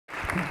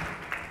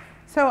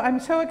So I'm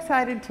so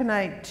excited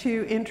tonight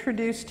to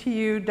introduce to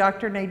you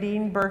Dr.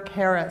 Nadine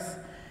Burke-Harris,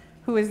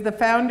 who is the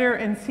founder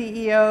and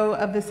CEO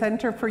of the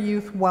Center for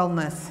Youth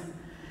Wellness.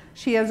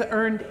 She has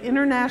earned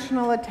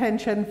international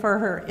attention for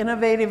her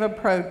innovative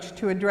approach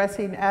to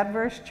addressing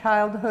adverse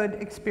childhood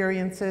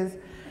experiences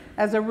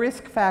as a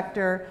risk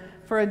factor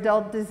for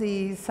adult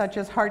disease such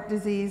as heart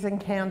disease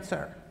and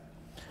cancer.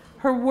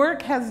 Her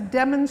work has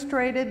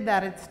demonstrated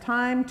that it's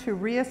time to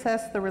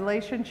reassess the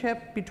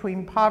relationship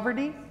between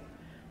poverty,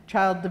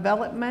 child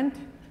development,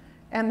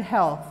 and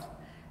health,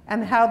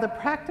 and how the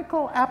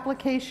practical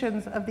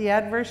applications of the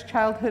Adverse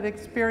Childhood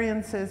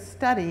Experiences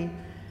study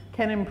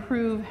can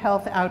improve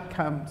health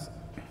outcomes.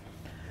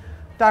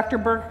 Dr.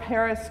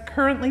 Burke-Harris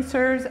currently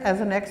serves as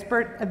an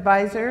expert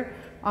advisor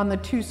on the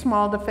Too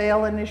Small to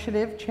Fail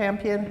initiative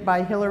championed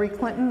by Hillary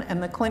Clinton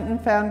and the Clinton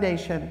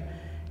Foundation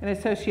in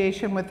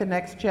association with the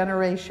Next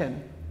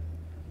Generation.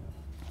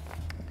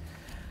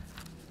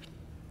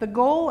 The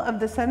goal of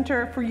the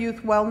Center for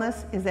Youth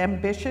Wellness is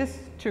ambitious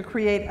to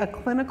create a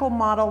clinical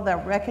model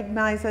that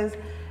recognizes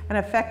and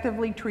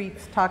effectively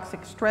treats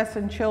toxic stress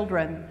in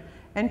children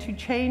and to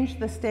change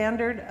the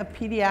standard of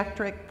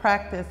pediatric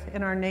practice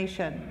in our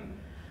nation.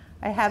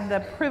 I had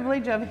the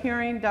privilege of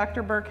hearing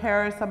Dr.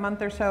 Burke-Harris a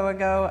month or so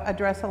ago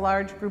address a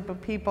large group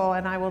of people,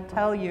 and I will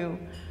tell you,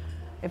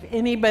 if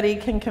anybody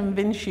can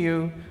convince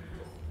you,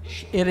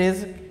 it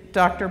is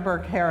Dr.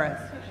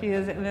 Burke-Harris. She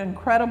is an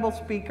incredible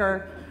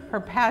speaker. Her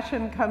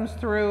passion comes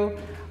through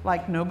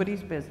like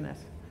nobody's business.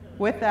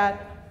 With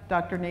that,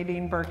 Dr.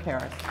 Nadine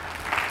Burke-Harris.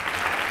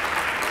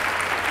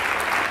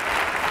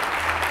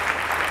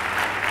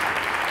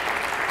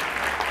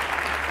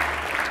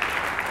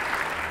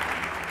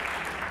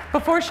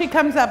 Before she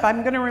comes up,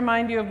 I'm going to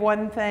remind you of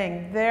one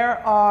thing.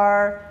 There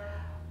are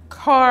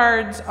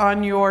cards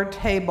on your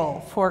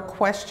table for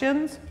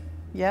questions.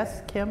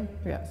 Yes, Kim?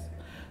 Yes.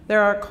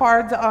 There are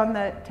cards on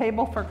the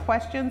table for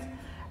questions.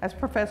 As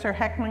Professor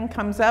Heckman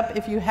comes up,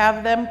 if you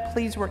have them,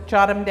 please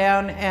jot them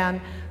down,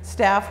 and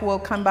staff will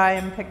come by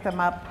and pick them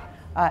up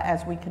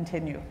as we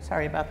continue.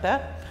 Sorry about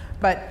that.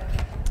 But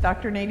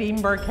Dr.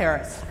 Nadine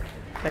Burke-Harris.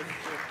 Thank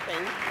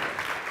you.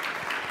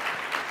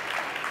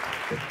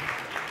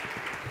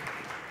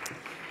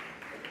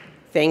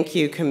 Thank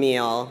you,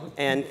 Camille,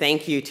 and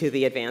thank you to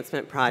the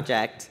Advancement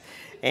Project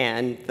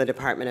and the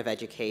Department of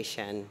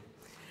Education.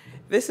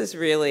 This is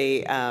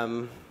really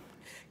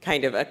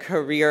kind of a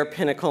career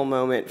pinnacle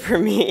moment for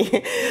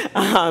me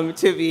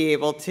to be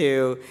able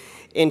to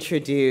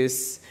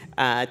introduce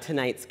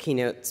tonight's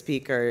keynote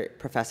speaker,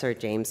 Professor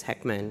James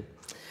Heckman.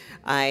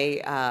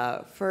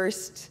 I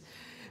first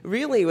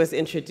really was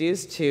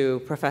introduced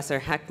to Professor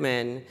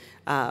Heckman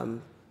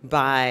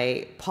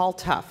by Paul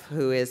Tuff,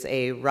 who is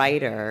a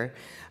writer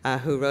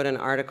who wrote an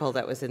article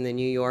that was in the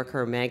New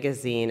Yorker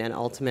magazine and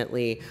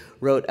ultimately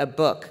wrote a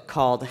book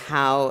called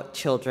How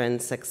Children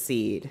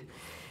Succeed.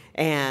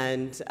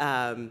 And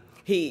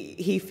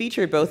he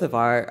featured both of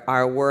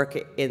our work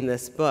in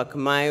this book,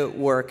 my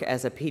work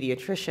as a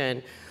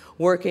pediatrician,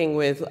 working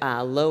with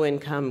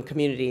low-income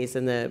communities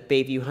in the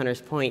Bayview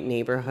Hunters Point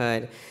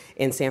neighborhood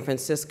in San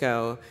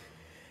Francisco,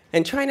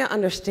 and trying to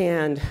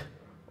understand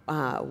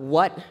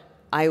what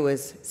I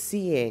was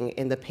seeing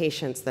in the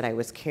patients that I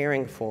was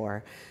caring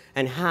for,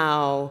 and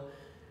how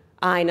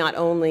I, not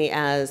only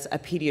as a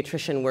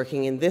pediatrician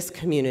working in this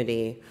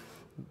community,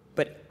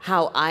 but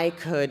how I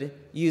could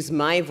use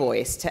my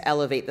voice to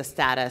elevate the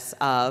status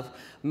of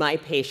my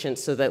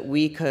patients so that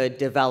we could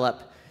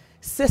develop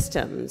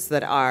systems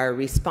that are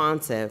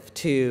responsive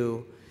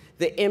to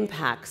the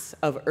impacts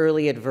of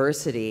early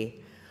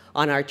adversity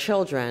on our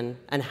children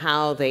and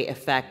how they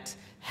affect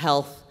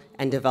health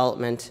and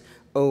development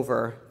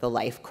over the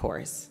life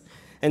course.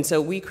 And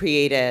so we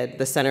created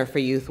the Center for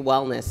Youth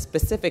Wellness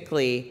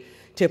specifically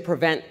to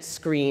prevent,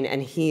 screen,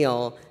 and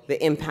heal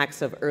the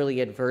impacts of early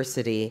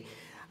adversity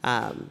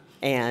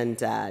and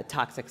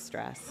toxic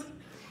stress.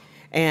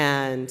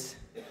 And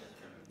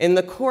in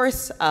the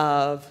course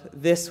of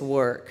this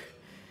work,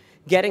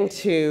 getting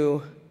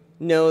to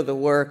know the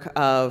work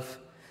of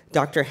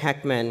Dr.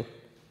 Heckman,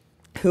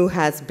 who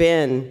has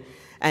been,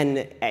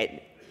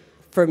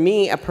 for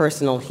me, a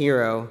personal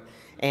hero,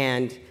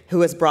 and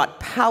who has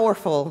brought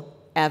powerful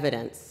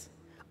evidence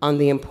on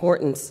the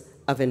importance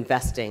of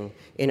investing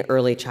in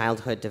early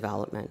childhood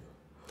development.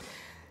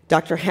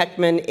 Dr.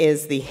 Heckman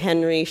is the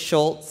Henry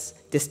Schultz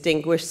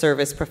Distinguished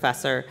Service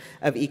Professor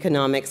of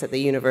Economics at the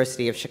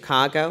University of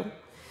Chicago,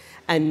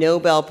 a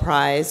Nobel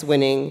Prize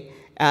winner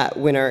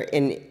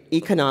in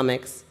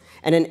economics,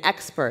 and an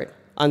expert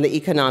on the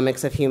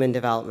economics of human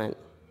development.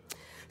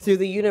 Through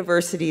the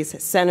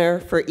university's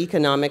Center for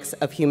Economics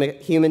of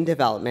Human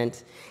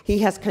Development, he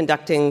has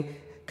conducted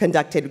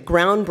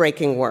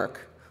groundbreaking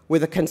work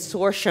with a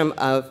consortium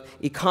of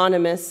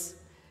economists,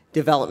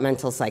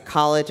 developmental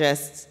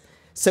psychologists,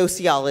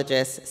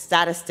 sociologists,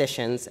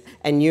 statisticians,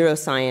 and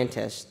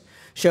neuroscientists,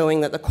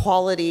 showing that the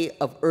quality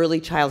of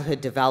early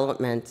childhood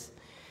development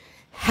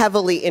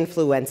heavily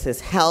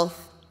influences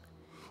health,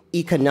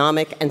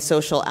 economic, and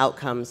social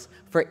outcomes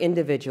for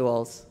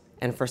individuals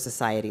and for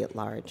society at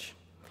large.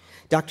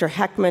 Dr.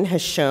 Heckman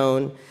has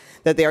shown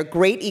that there are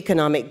great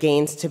economic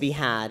gains to be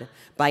had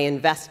by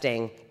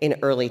investing in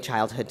early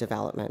childhood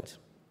development.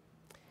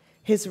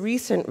 His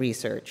recent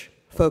research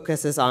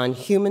focuses on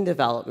human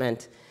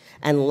development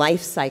and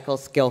life cycle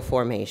skill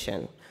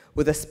formation,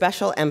 with a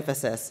special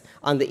emphasis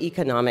on the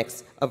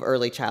economics of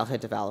early childhood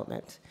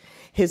development.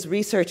 His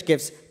research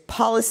gives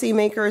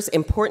policymakers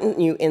important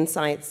new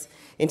insights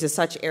into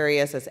such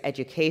areas as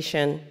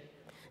education,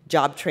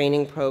 job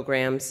training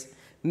programs,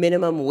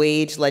 minimum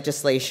wage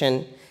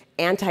legislation,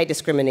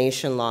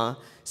 anti-discrimination law,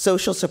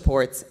 social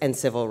supports, and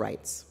civil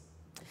rights.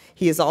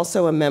 He is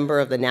also a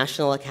member of the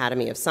National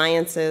Academy of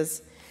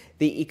Sciences,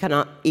 the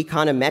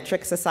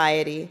Econometric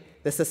Society,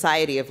 the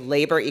Society of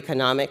Labor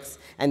Economics,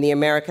 and the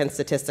American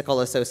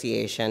Statistical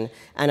Association,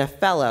 and a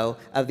fellow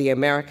of the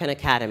American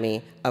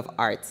Academy of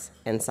Arts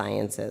and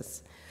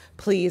Sciences.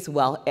 Please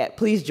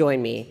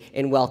join me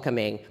in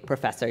welcoming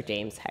Professor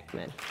James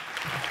Heckman.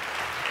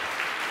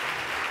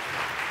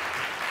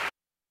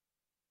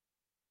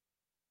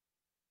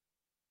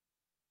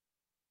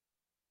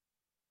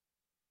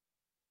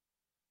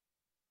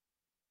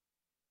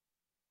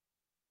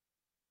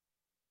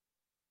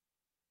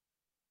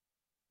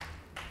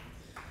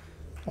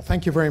 Well,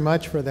 thank you very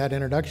much for that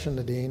introduction,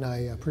 Nadine.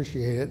 I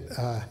appreciate it.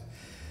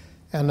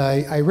 And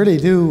I really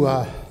do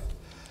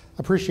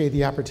appreciate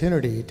the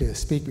opportunity to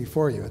speak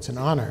before you. It's an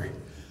honor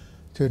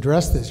to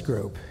address this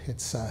group.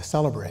 It's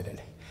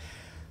celebrated.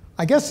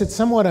 I guess it's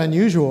somewhat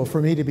unusual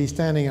for me to be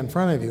standing in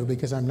front of you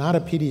because I'm not a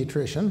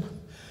pediatrician.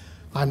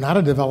 I'm not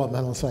a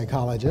developmental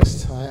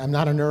psychologist. I'm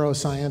not a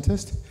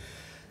neuroscientist.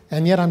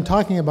 And yet I'm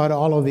talking about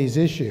all of these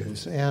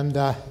issues. And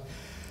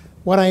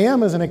what I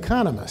am is an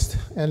economist,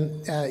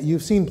 and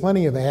you've seen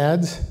plenty of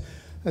ads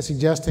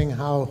suggesting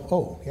how,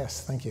 oh,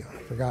 yes, thank you, I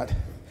forgot,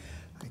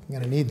 I'm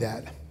gonna need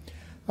that,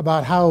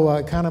 about how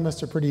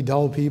economists are pretty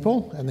dull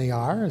people, and they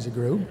are as a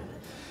group.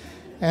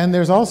 And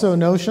there's also a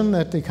notion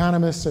that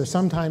economists are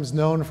sometimes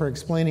known for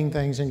explaining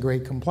things in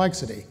great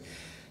complexity.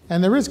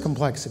 And there is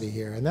complexity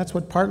here, and that's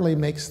what partly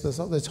makes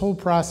this whole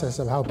process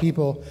of how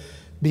people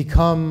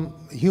become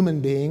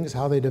human beings,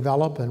 how they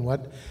develop, and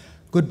what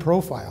good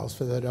profiles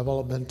for the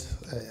development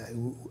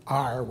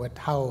are,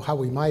 how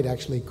we might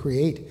actually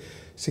create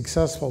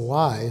successful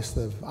lives,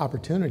 the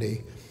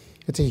opportunity.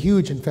 It's a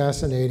huge and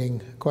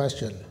fascinating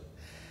question,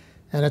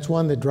 and it's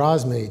one that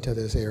draws me to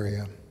this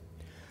area.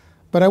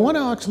 But I want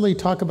to actually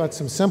talk about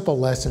some simple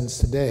lessons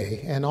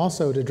today, and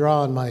also to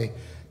draw on my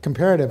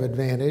comparative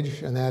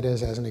advantage, and that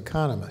is as an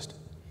economist.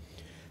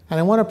 And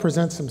I want to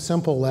present some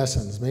simple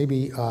lessons,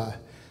 maybe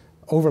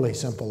overly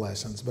simple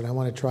lessons, but I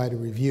want to try to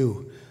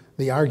review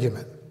the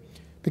argument.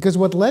 Because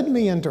what led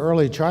me into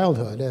early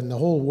childhood and the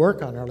whole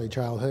work on early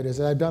childhood is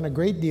that I've done a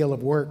great deal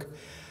of work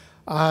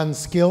on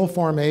skill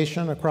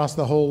formation across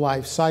the whole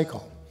life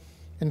cycle.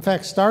 In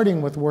fact,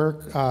 starting with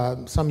work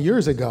some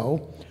years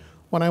ago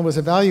when I was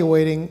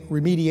evaluating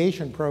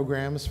remediation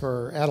programs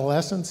for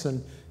adolescents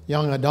and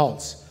young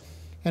adults,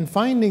 and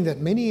finding that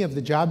many of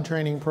the job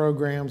training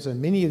programs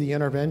and many of the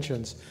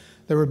interventions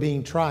that were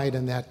being tried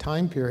in that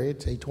time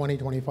period, say 20,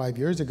 25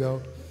 years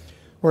ago,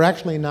 were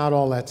actually not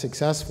all that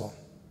successful.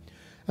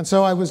 And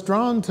so I was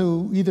drawn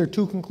to either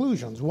two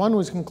conclusions. One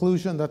was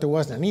conclusion that there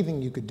wasn't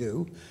anything you could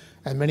do,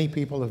 and many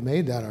people have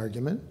made that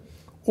argument,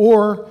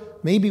 or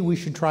maybe we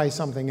should try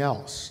something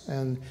else.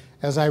 And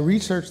as I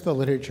researched the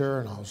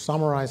literature, and I'll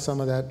summarize some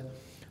of that,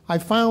 I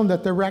found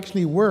that there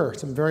actually were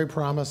some very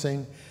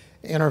promising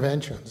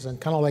interventions. And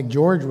kind of like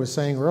George was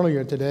saying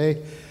earlier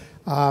today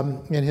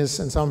in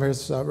some of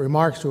his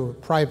remarks to a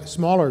private,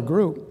 smaller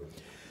group,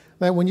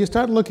 that when you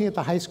start looking at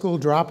the high school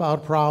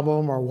dropout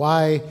problem or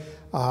why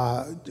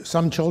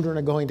some children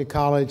are going to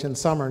college and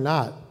some are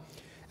not,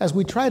 as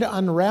we try to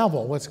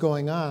unravel what's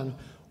going on,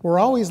 we're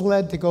always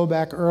led to go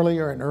back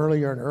earlier and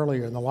earlier and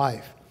earlier in the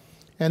life.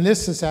 And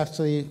this is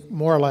actually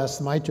more or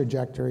less my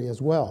trajectory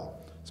as well.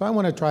 So I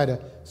want to try to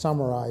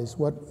summarize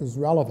what is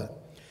relevant.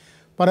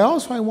 But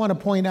I want to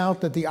point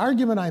out that the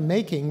argument I'm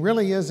making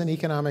really is an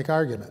economic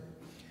argument.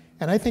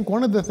 And I think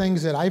one of the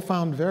things that I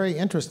found very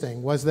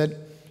interesting was that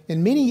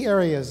in many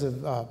areas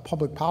of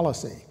public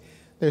policy,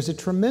 there's a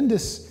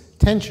tremendous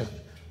tension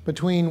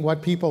between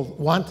what people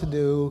want to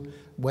do,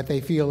 what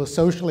they feel is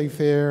socially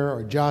fair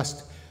or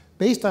just,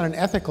 based on an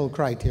ethical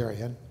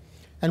criterion,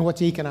 and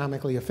what's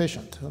economically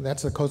efficient.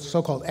 That's the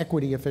so-called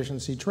equity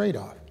efficiency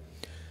trade-off.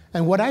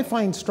 And what I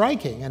find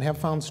striking, and have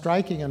found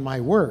striking in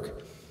my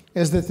work,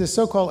 is that this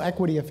so-called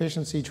equity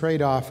efficiency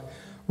trade-off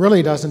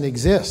really doesn't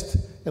exist,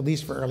 at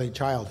least for early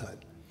childhood.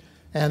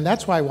 And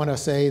that's why I want to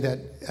say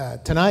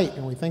that tonight,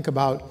 when we think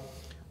about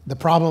the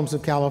problems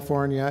of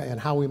California and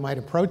how we might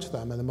approach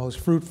them in the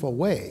most fruitful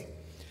way,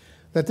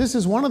 that this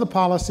is one of the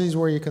policies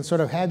where you can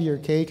sort of have your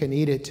cake and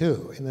eat it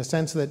too, in the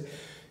sense that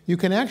you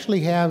can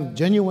actually have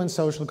genuine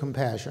social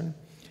compassion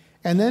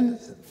and then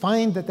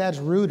find that that's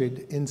rooted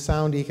in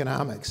sound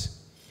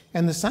economics.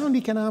 And the sound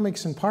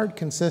economics in part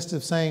consists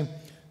of saying,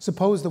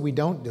 suppose that we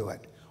don't do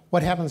it.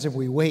 What happens if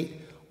we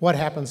wait? What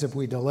happens if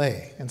we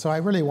delay? And so I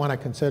really want to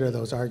consider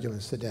those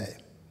arguments today.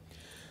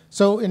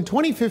 So in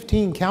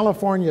 2015,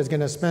 California is going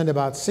to spend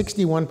about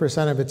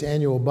 61% of its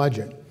annual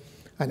budget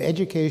on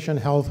education,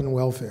 health, and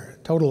welfare,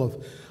 a total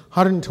of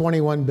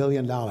 $121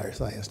 billion,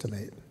 I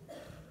estimate.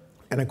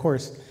 And of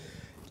course,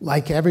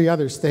 like every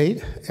other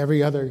state,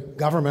 every other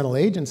governmental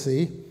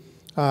agency,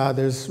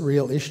 there's a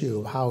real issue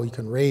of how we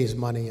can raise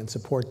money and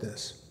support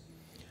this.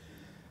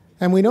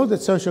 And we know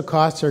that social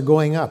costs are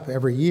going up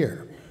every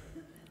year.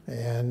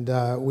 And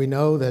we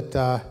know that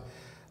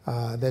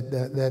that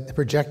the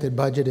projected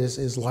budget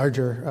is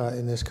larger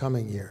in this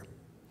coming year.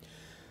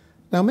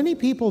 Now, many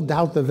people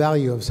doubt the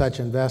value of such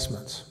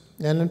investments.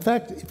 And in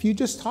fact, if you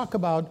just talk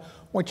about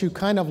what you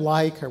kind of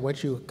like or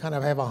what you kind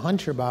of have a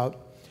hunch about,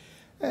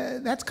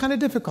 that's kind of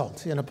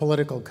difficult in a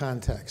political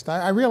context.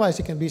 I realize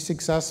it can be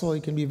successful,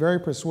 it can be very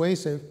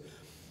persuasive,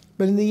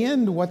 but in the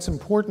end, what's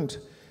important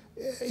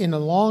in the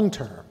long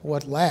term,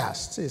 what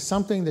lasts, is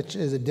something that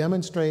is a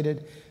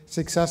demonstrated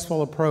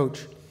successful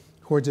approach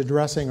towards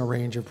addressing a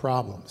range of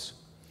problems.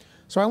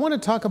 So I want to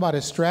talk about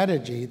a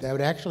strategy that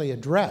would actually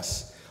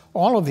address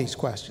all of these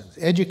questions,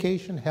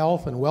 education,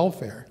 health, and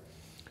welfare,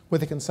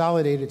 with a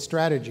consolidated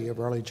strategy of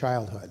early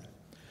childhood.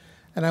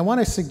 And I want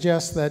to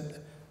suggest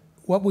that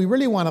what we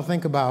really want to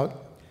think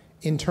about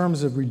in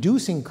terms of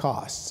reducing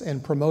costs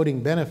and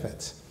promoting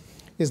benefits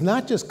is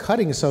not just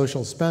cutting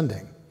social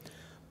spending,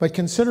 but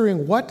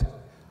considering what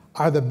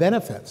are the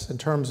benefits in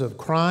terms of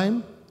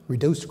crime,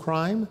 reduced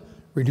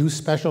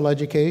special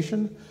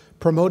education,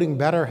 promoting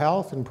better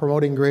health, and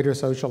promoting greater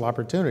social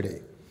opportunity.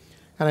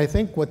 And I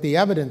think what the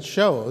evidence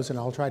shows, and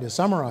I'll try to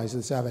summarize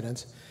this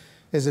evidence,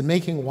 is that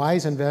making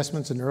wise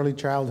investments in early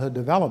childhood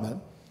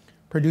development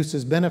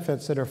produces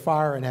benefits that are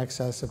far in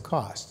excess of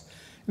cost.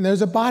 And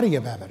there's a body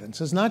of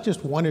evidence. It's not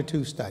just one or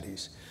two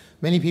studies.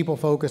 Many people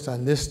focus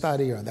on this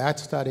study or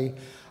that study.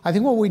 I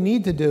think what we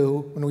need to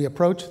do when we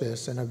approach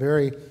this in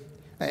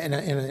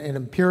an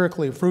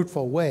empirically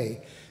fruitful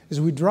way is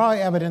we draw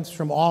evidence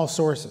from all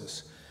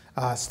sources,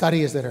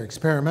 studies that are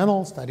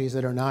experimental, studies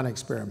that are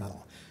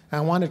non-experimental. And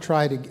I want to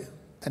try to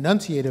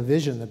enunciate a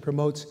vision that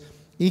promotes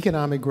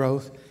economic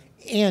growth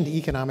and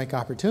economic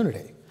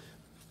opportunity.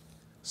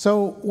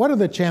 So what are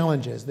the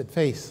challenges that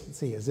face, let's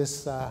see, is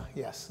this,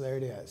 yes, there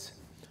it is.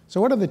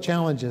 So what are the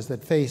challenges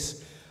that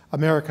face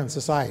American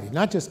society?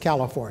 Not just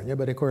California,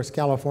 but of course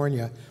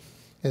California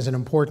is an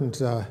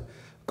important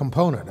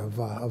component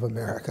of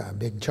America, a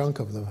big chunk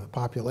of the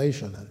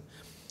population.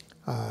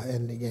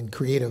 And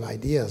creative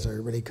ideas are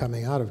really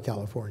coming out of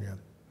California.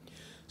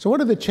 So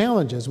what are the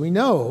challenges? We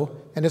know,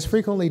 and it's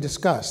frequently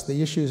discussed,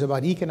 the issues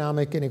about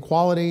economic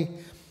inequality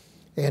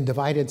and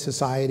divided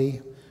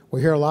society.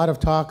 We hear a lot of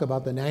talk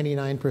about the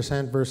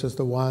 99% versus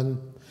the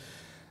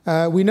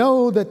 1%. We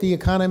know that the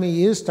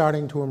economy is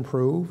starting to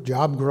improve.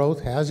 Job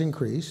growth has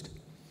increased.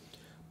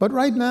 But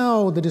right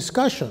now, the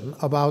discussion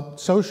about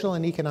social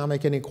and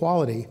economic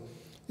inequality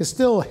is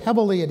still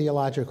heavily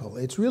ideological.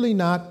 It's really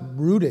not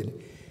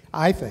rooted,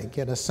 I think,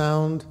 in a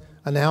sound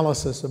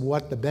analysis of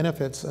what the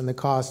benefits and the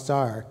costs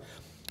are,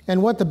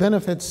 and what the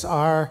benefits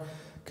are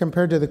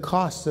compared to the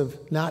costs of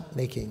not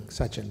making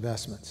such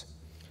investments.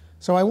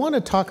 So I want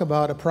to talk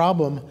about a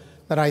problem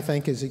that I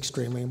think is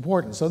extremely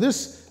important. So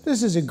this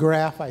is a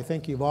graph I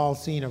think you've all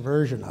seen a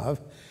version of.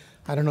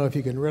 I don't know if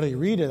you can really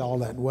read it all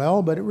that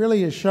well, but it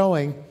really is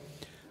showing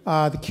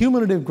the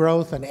cumulative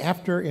growth and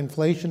after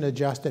inflation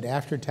adjusted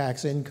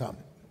after-tax income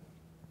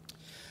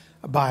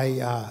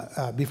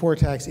by before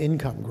tax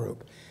income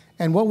group.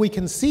 And what we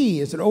can see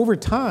is that over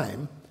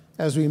time,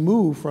 as we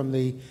move from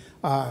the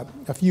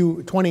a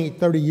few 20,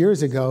 30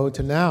 years ago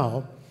to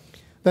now,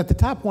 that the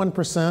top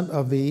 1%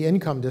 of the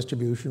income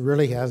distribution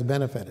really has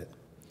benefited.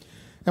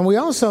 And we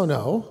also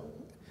know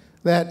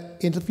that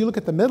if you look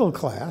at the middle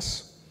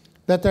class,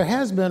 that there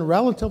has been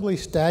relatively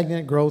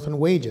stagnant growth in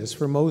wages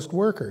for most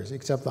workers,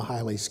 except the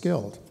highly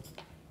skilled.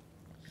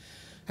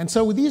 And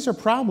so these are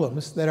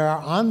problems that are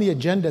on the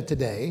agenda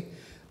today.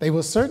 They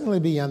will certainly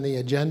be on the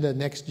agenda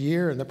next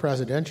year in the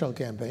presidential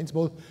campaigns.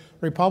 Both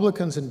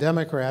Republicans and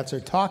Democrats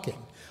are talking.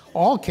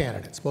 All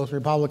candidates, both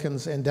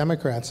Republicans and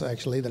Democrats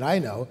actually that I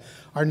know,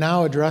 are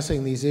now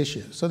addressing these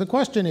issues. So the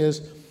question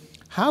is,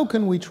 how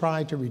can we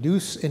try to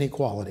reduce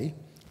inequality,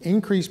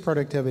 increase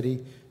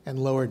productivity, and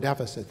lower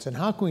deficits? And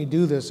how can we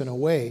do this in a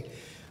way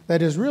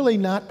that is really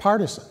not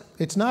partisan?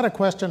 It's not a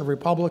question of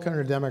Republican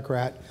or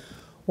Democrat,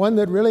 one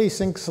that really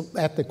sinks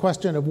at the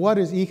question of what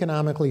is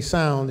economically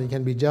sound and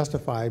can be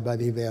justified by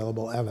the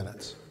available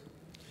evidence.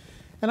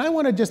 And I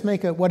want to just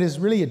make what is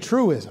really a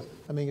truism.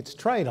 I mean, it's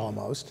trite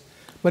almost,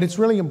 but it's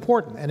really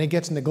important, and it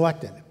gets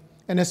neglected.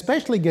 And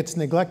especially gets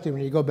neglected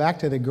when you go back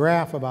to the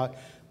graph about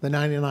the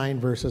 99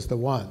 versus the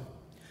 1.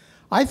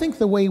 I think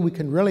the way we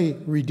can really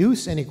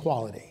reduce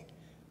inequality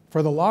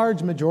for the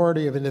large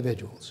majority of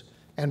individuals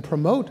and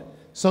promote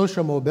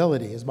social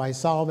mobility is by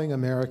solving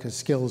America's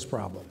skills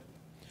problem.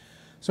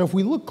 So if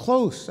we look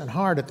close and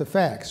hard at the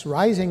facts,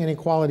 rising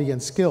inequality in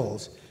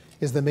skills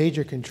is the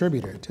major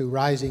contributor to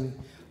rising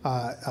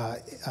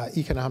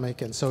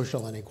economic and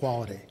social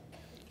inequality.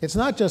 It's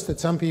not just that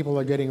some people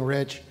are getting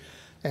rich.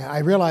 I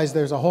realize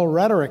there's a whole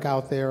rhetoric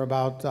out there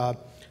about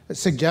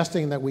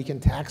suggesting that we can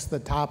tax the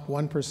top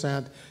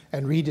 1%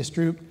 and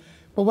redistribute.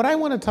 But what I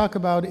want to talk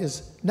about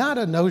is not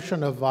a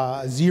notion of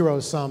a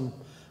zero-sum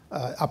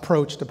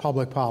approach to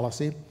public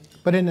policy,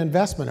 but an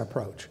investment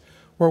approach,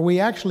 where we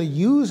actually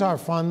use our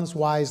funds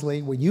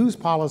wisely, we use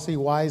policy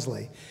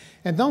wisely,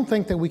 and don't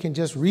think that we can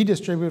just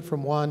redistribute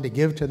from one to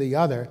give to the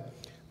other,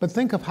 but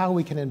think of how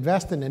we can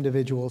invest in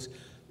individuals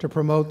to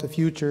promote the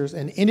futures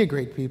and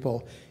integrate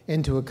people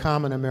into a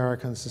common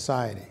American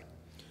society.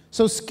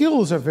 So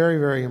skills are very,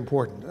 very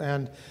important,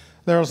 and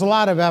there's a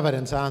lot of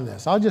evidence on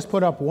this. I'll just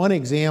put up one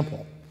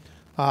example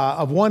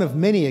of one of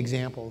many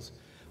examples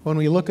when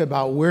we look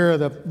about where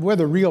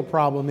the real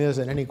problem is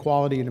in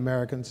inequality in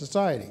American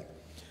society.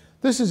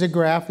 This is a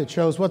graph that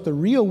shows what the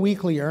real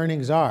weekly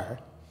earnings are.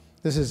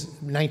 This is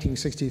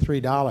 1963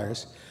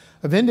 dollars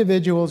of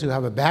individuals who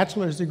have a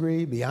bachelor's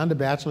degree, beyond a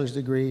bachelor's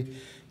degree,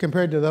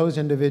 compared to those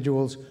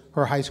individuals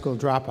who are high school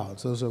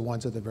dropouts. Those are the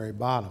ones at the very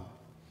bottom.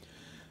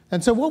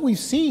 And so what we've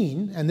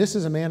seen, and this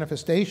is a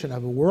manifestation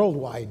of a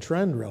worldwide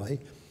trend really,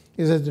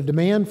 is that the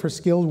demand for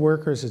skilled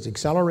workers has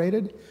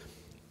accelerated.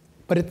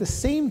 But at the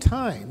same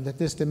time that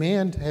this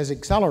demand has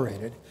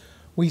accelerated,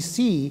 we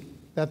see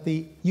that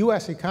the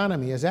US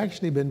economy has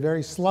actually been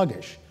very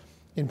sluggish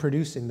in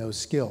producing those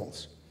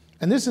skills.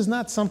 And this is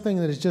not something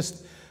that is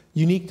just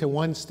unique to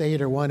one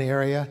state or one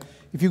area.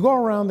 If you go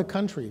around the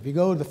country, if you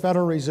go to the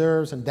Federal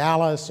Reserves in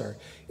Dallas or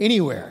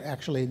anywhere,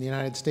 actually in the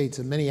United States,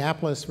 in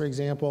Minneapolis, for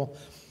example,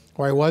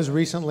 where I was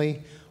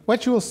recently,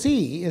 what you will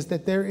see is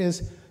that there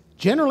is,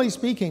 generally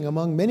speaking,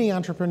 among many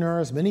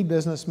entrepreneurs, many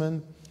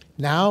businessmen,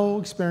 now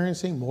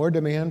experiencing more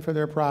demand for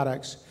their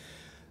products,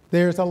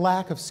 there's a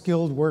lack of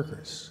skilled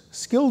workers.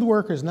 Skilled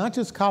workers, not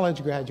just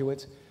college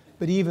graduates,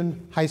 but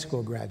even high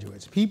school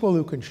graduates. People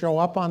who can show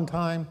up on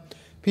time,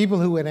 people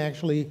who can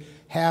actually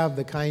have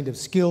the kind of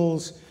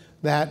skills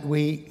that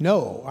we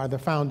know are the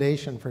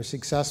foundation for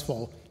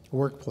successful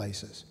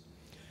workplaces.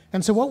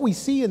 And so what we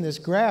see in this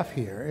graph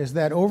here is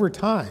that over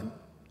time,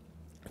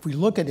 if we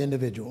look at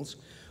individuals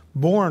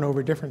born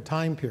over different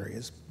time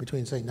periods,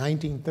 between say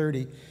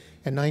 1930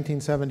 and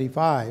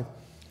 1975,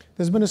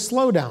 there's been a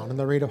slowdown in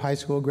the rate of high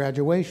school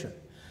graduation.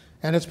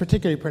 And it's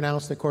particularly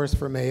pronounced, of course,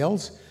 for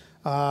males,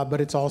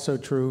 but it's also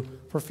true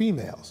for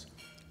females.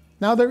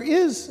 Now, there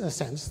is a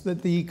sense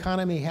that the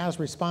economy has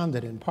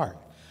responded in part.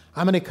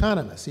 I'm an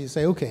economist. So you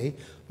say, okay,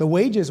 the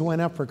wages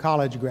went up for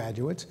college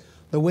graduates.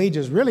 The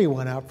wages really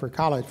went up for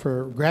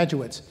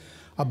graduates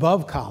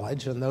above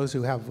college and those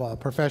who have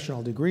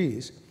professional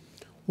degrees.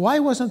 Why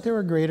wasn't there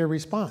a greater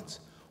response?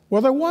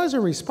 Well, there was a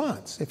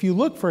response. If you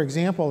look, for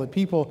example, at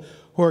people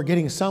who are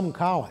getting some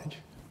college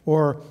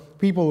or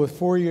people with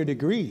four-year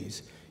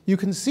degrees, you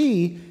can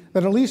see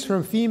that at least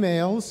from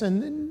females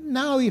and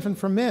now even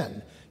from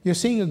men, you're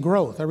seeing a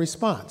growth, a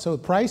response. So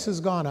the price has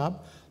gone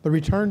up, the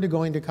return to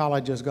going to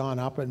college has gone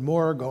up, and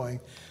more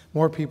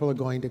people are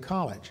going to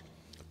college.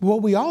 But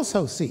what we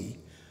also see,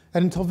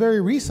 and until very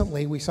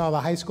recently, we saw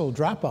the high school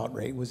dropout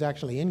rate was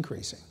actually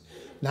increasing.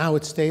 Now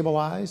it's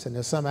stabilized, and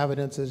there's some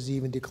evidence that it's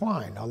even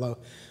declined, although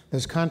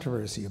there's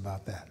controversy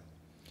about that.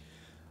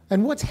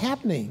 And what's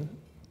happening,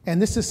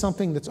 and this is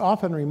something that's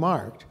often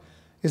remarked,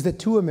 is that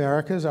two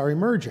Americas are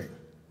emerging,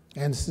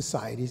 and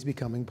society is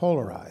becoming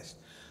polarized.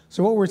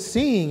 So what we're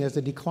seeing is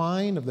the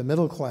decline of the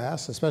middle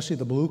class, especially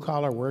the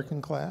blue-collar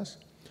working class.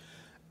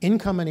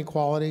 Income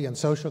inequality and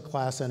social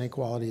class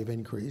inequality have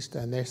increased,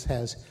 and this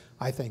has,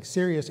 I think,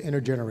 serious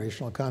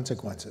intergenerational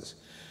consequences.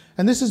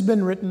 And this has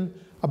been written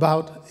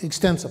about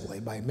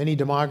extensively by many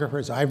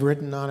demographers. I've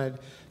written on it.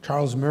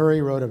 Charles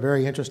Murray wrote a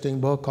very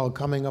interesting book called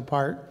Coming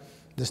Apart,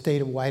 The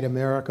State of White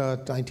America,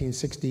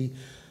 1960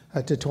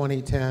 to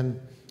 2010.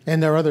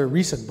 And there are other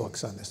recent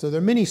books on this. So there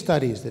are many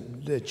studies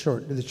that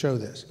show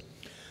this.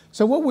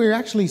 So what we're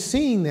actually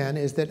seeing then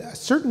is that a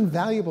certain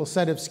valuable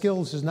set of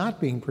skills is not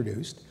being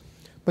produced,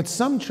 but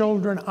some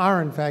children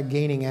are in fact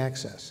gaining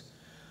access.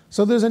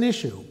 So there's an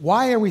issue.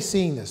 Why are we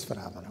seeing this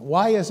phenomenon?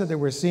 Why is it that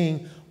we're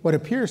seeing what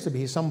appears to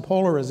be some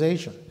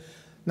polarization,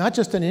 not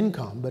just in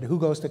income, but who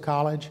goes to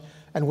college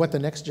and what the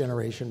next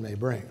generation may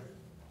bring?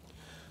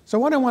 So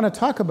what I want to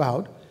talk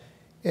about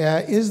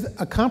is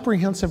a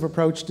comprehensive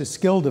approach to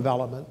skill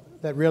development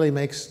that really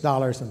makes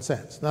dollars and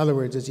cents. In other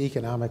words, it's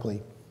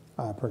economically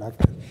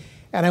productive.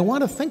 And I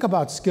want to think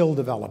about skill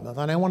development,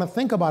 and I want to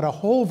think about a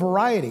whole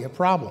variety of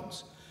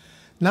problems.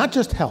 Not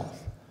just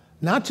health,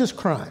 not just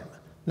crime,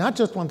 not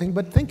just one thing,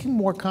 but thinking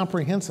more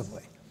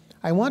comprehensively.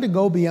 I want to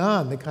go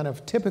beyond the kind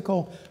of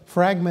typical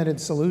fragmented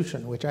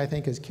solution, which I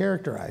think has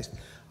characterized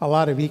a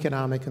lot of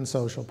economic and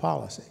social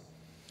policy.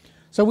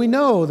 So we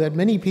know that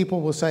many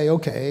people will say,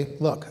 okay,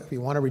 look, if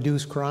you want to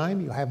reduce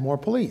crime, you have more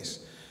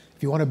police.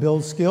 If you want to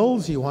build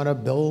skills, you want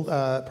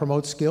to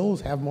promote skills,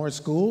 have more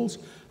schools,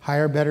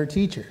 hire better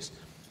teachers.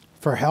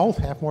 For health,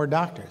 have more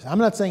doctors. I'm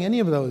not saying any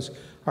of those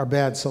are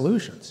bad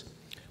solutions.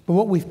 But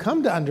what we've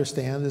come to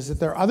understand is that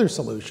there are other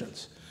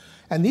solutions.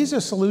 And these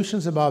are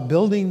solutions about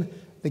building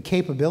the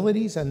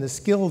capabilities and the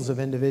skills of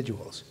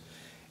individuals.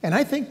 And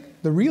I think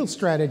the real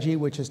strategy,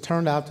 which has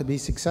turned out to be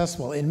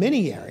successful in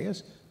many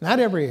areas, not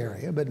every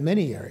area, but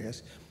many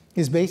areas,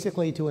 is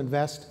basically to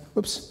invest,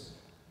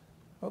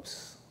 I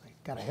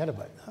got ahead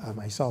of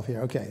myself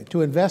here, okay,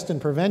 to invest in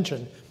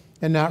prevention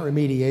and not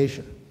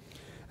remediation.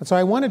 And so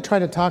I want to try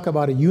to talk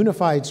about a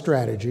unified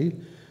strategy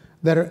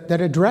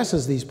that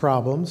addresses these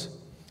problems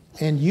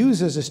and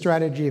uses a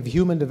strategy of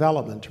human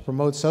development to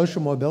promote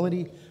social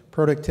mobility,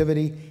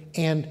 productivity,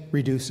 and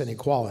reduce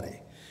inequality.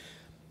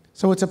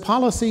 So it's a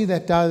policy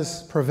that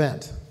does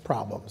prevent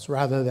problems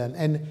rather than,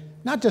 and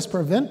not just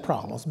prevent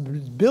problems,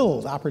 but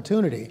build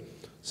opportunity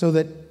so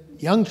that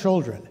young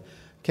children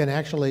can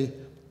actually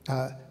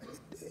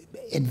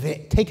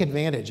take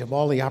advantage of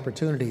all the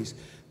opportunities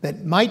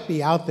that might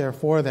be out there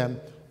for them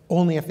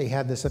only if they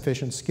had the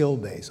sufficient skill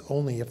base,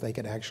 only if they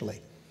could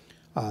actually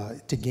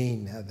to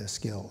gain the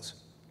skills.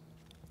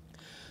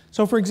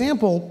 So for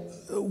example,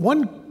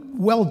 one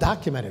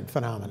well-documented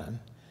phenomenon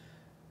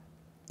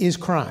is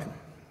crime.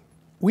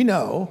 We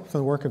know from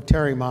the work of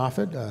Terry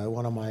Moffat, a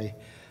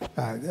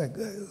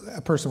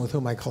person with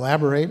whom I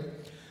collaborate,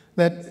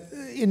 that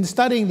in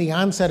studying the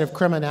onset of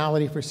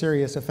criminality for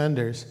serious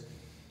offenders,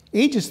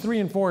 ages 3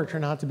 and 4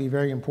 turn out to be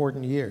very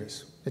important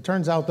years. It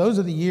turns out those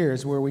are the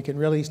years where we can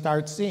really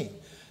start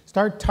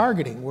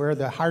targeting where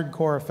the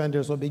hardcore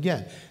offenders will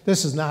begin.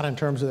 This is not in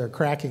terms of their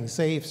cracking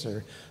safes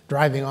or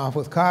driving off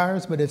with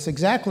cars, but it's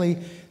exactly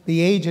the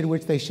age at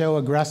which they show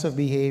aggressive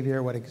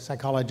behavior, what a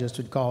psychologist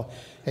would call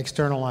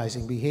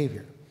externalizing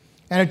behavior.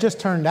 And it just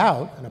turned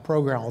out, in a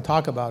program I'll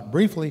talk about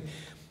briefly,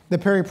 the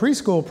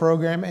preschool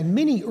program and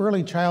many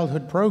early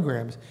childhood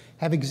programs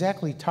have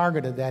exactly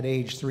targeted that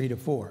age 3 to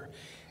 4.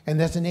 And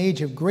that's an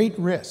age of great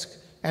risk.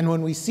 And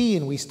when we see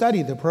and we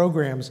study the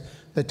programs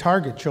that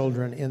target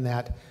children in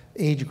that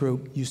age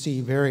group, you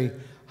see very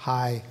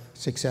high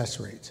success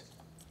rates.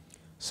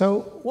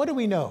 So what do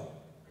we know?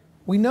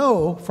 We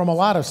know from a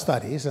lot of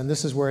studies, and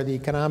this is where the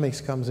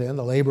economics comes in,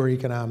 the labor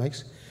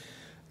economics,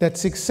 that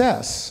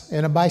success,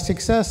 and by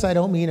success I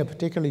don't mean a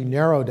particularly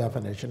narrow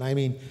definition. I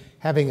mean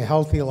having a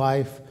healthy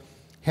life,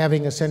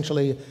 having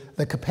essentially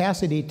the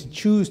capacity to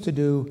choose to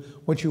do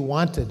what you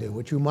want to do,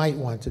 what you might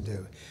want to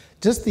do.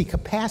 Just the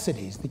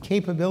capacities, the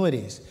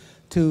capabilities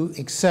to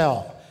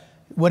excel,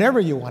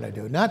 whatever you want to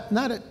do,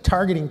 not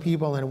targeting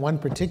people in one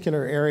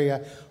particular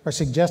area or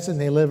suggesting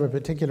they live a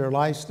particular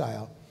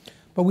lifestyle.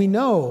 But we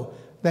know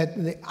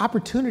that the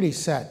opportunity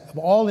set of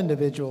all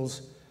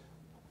individuals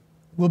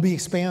will be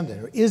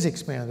expanded or is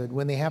expanded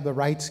when they have the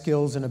right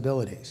skills and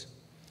abilities.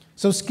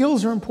 So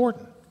skills are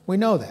important. We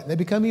know that. They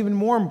become even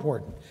more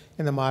important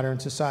in the modern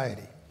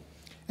society.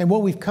 And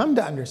what we've come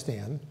to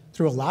understand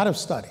through a lot of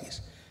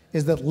studies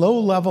is that low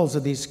levels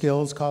of these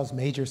skills cause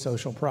major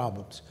social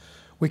problems.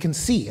 We can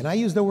see, and I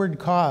use the word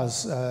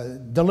cause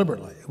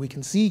deliberately, we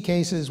can see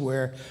cases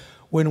where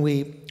when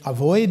we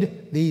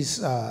avoid these,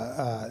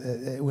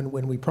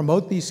 when we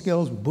promote these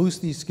skills,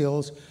 boost these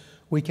skills,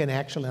 we can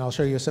actually, and I'll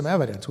show you some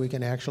evidence, we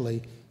can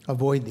actually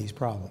avoid these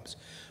problems.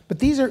 But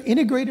these are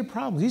integrated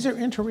problems. These are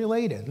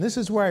interrelated. And this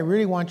is where I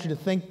really want you to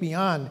think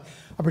beyond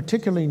a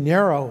particularly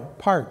narrow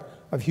part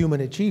of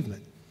human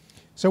achievement.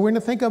 So we're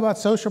going to think about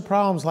social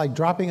problems like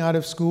dropping out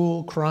of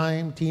school,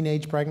 crime,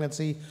 teenage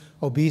pregnancy,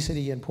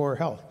 obesity, and poor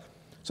health.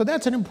 So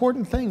that's an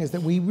important thing, is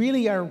that we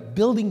really are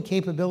building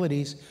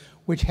capabilities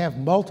which have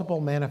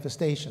multiple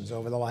manifestations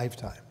over the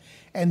lifetime.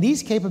 And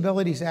these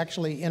capabilities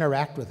actually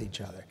interact with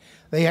each other.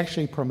 They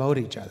actually promote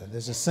each other.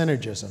 There's a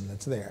synergism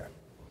that's there.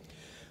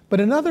 But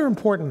another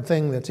important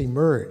thing that's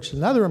emerged,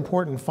 another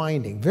important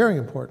finding, very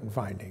important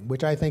finding,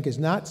 which I think is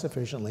not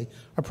sufficiently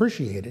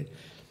appreciated,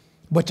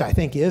 which I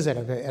think is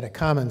at a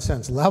common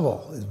sense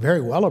level, is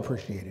very well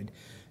appreciated,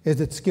 is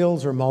that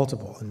skills are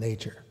multiple in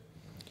nature.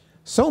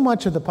 So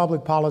much of the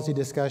public policy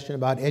discussion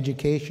about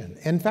education,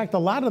 in fact, a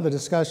lot of the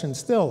discussion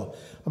still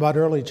about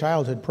early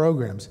childhood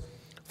programs,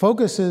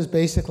 focuses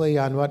basically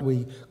on what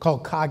we call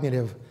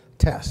cognitive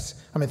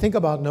tests. I mean, think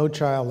about No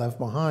Child Left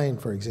Behind,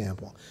 for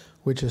example,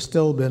 which has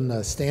still been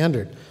a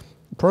standard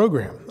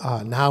program,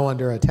 now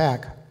under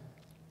attack.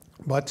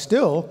 But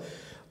still,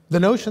 the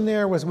notion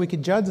there was we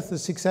could judge the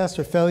success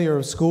or failure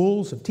of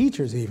schools, of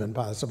teachers even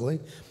possibly,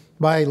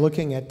 by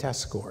looking at test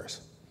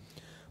scores.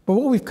 But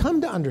what we've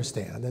come to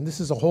understand, and this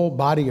is a whole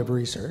body of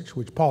research,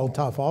 which Paul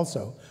Tough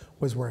also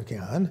was working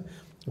on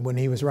when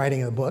he was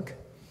writing a book,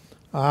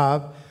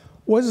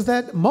 was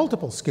that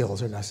multiple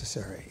skills are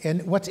necessary.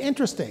 And what's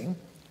interesting,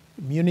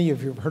 many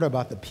of you have heard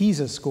about the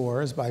PISA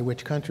scores by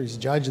which countries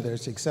judge their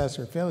success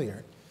or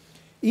failure.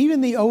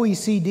 Even the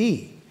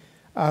OECD,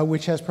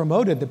 which has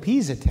promoted the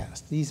PISA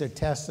test, these are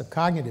tests of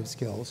cognitive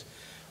skills,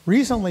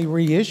 recently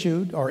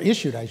reissued, or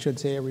issued, I should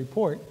say, a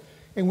report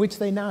in which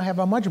they now have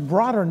a much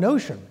broader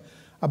notion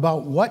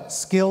about what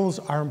skills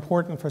are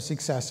important for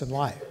success in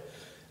life.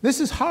 This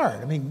is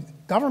hard. I mean,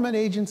 government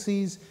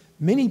agencies,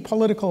 many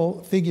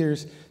political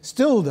figures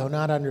still do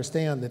not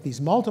understand that these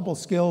multiple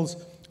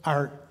skills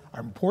are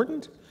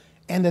important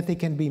and that they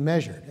can be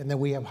measured, and that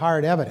we have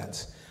hard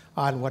evidence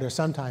on what are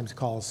sometimes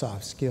called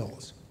soft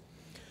skills.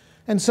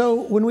 And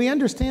so when we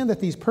understand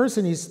that these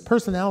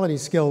personality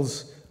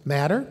skills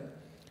matter,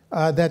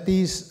 that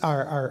these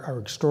are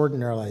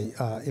extraordinarily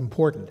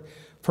important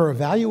for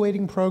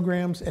evaluating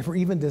programs, and for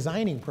even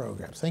designing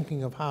programs,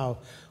 thinking of how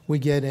we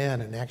get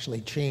in and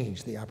actually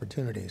change the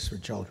opportunities for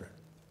children.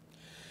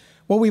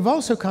 What we've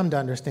also come to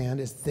understand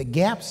is the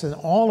gaps in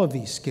all of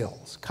these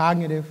skills,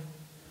 cognitive,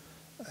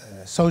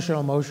 social,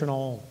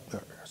 emotional,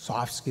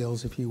 soft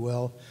skills, if you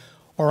will,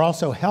 or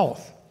also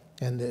health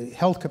and the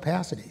health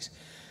capacities,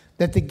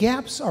 that the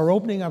gaps are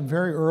opening up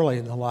very early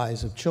in the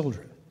lives of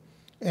children.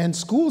 And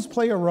schools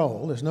play a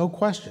role, there's no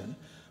question,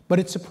 but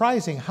it's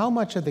surprising how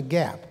much of the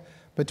gap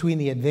between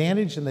the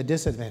advantage and the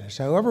disadvantage,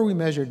 however we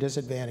measure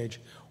disadvantage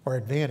or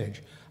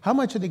advantage, how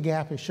much of the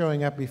gap is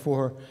showing up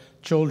before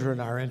children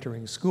are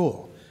entering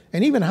school,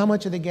 and even how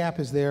much of the gap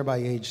is there by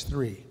age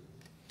 3.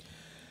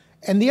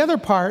 And the other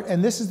part,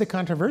 and this is the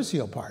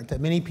controversial part that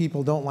many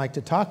people don't like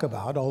to talk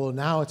about, although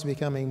now it's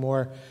becoming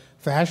more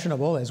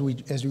fashionable as we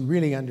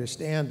really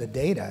understand the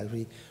data, as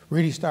we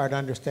really start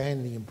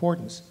understanding the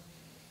importance,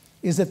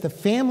 is that the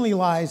family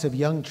lives of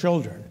young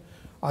children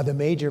are the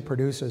major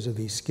producers of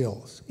these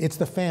skills. It's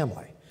the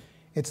family.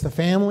 It's the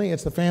family,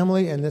 it's the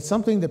family, and it's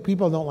something that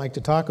people don't like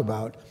to talk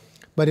about,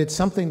 but it's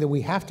something that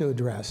we have to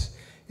address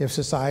if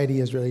society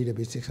is really to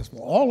be successful.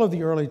 All of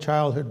the early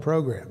childhood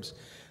programs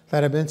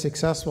that have been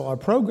successful are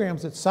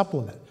programs that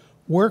supplement,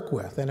 work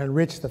with, and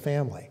enrich the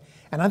family.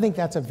 And I think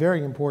that's a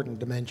very important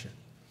dimension.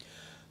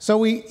 So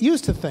we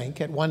used to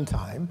think at one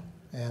time,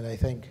 and I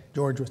think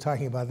George was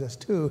talking about this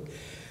too,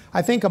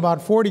 I think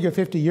about 40 or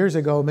 50 years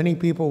ago, many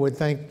people would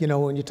think, you know,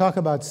 when you talk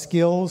about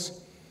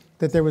skills,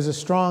 that there was a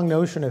strong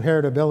notion of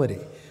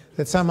heritability,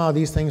 that somehow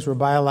these things were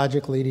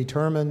biologically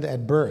determined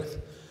at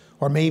birth,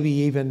 or maybe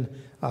even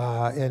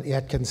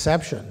at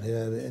conception,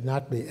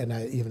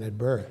 even at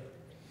birth.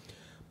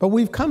 But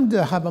we've come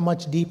to have a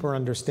much deeper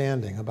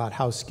understanding about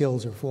how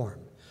skills are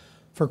formed,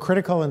 for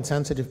critical and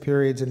sensitive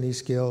periods in these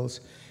skills,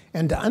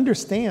 and to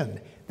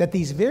understand that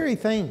these very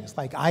things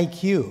like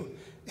IQ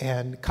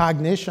and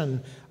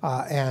cognition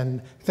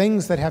and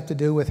things that have to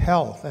do with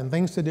health and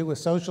things to do with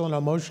social and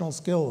emotional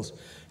skills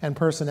and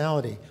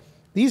personality,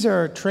 these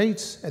are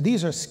traits,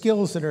 these are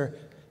skills that are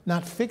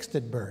not fixed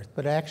at birth,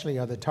 but actually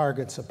are the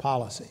targets of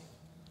policy.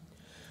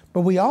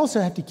 But we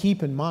also have to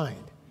keep in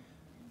mind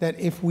that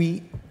if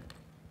we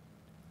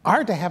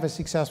are to have a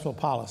successful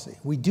policy,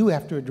 we do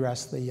have to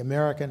address the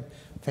American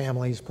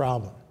family's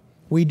problem.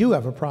 We do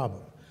have a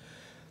problem.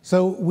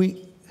 So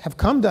we have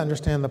come to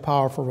understand the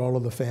powerful role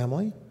of the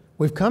family.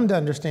 We've come to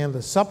understand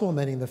that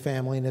supplementing the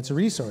family and its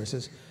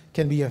resources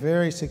can be a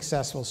very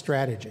successful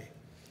strategy.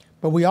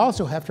 But we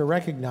also have to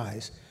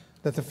recognize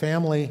that the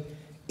family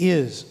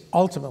is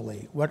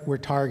ultimately what we're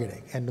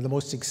targeting. And the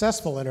most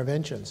successful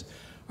interventions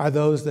are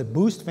those that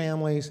boost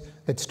families,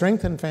 that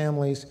strengthen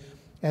families,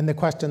 and the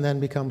question then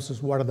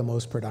becomes, what are the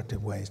most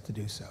productive ways to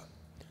do so?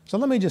 So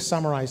let me just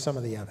summarize some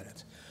of the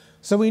evidence.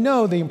 So we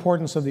know the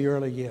importance of the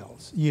early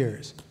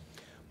years.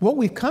 What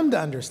we've come to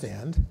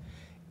understand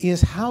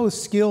is how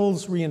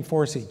skills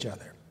reinforce each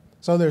other.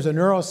 So there's a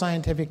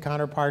neuroscientific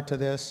counterpart to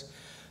this.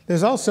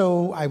 There's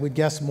also, I would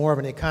guess, more of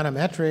an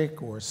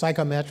econometric or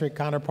psychometric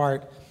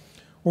counterpart,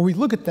 where we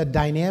look at the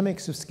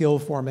dynamics of skill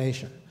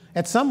formation.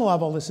 At some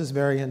level, this is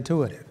very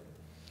intuitive.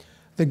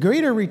 The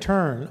greater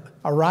return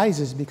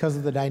arises because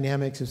of the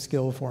dynamics of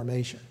skill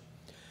formation.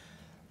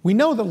 We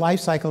know that life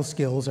cycle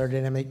skills are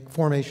dynamic,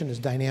 formation is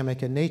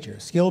dynamic in nature.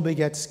 Skill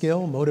begets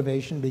skill,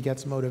 motivation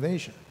begets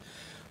motivation.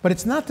 But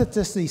it's not that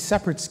just these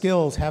separate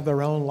skills have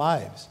their own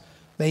lives.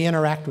 They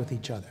interact with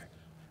each other.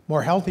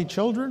 More healthy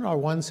children are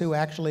ones who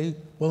actually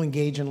will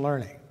engage in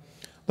learning.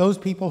 Those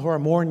people who are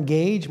more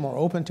engaged, more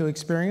open to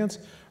experience,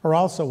 are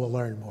also will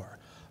learn more.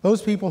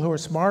 Those people who are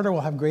smarter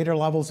will have greater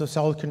levels of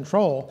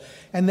self-control,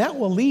 and that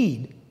will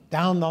lead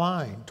down the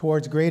line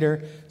towards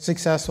greater,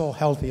 successful,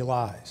 healthy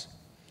lives.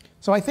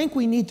 So I think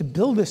we need to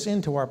build this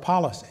into our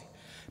policy.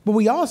 But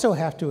we also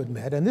have to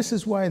admit, and this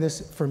is why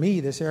for me,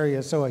 this area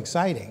is so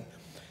exciting,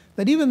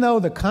 that even though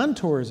the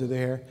contours are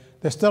there,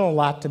 there's still a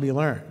lot to be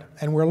learned,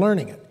 and we're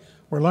learning it.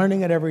 We're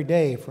learning it every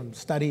day from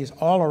studies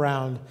all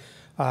around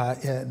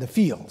the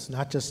fields,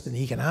 not just in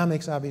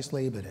economics,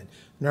 obviously, but in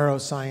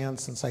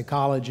neuroscience and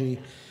psychology.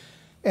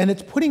 And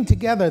it's putting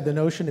together the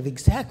notion of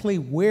exactly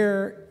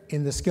where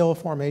in the skill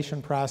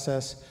formation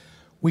process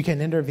we can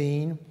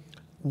intervene,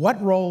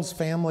 what roles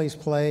families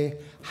play,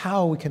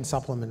 how we can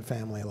supplement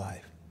family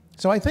life.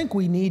 So I think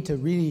we need to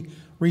really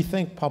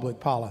rethink public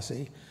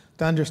policy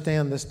to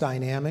understand this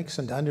dynamics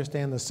and to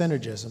understand the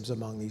synergisms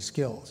among these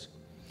skills.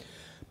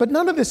 But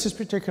none of this is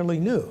particularly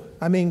new.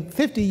 I mean,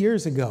 50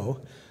 years ago,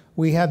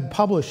 we had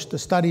published a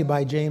study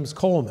by James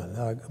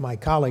Coleman, my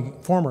colleague,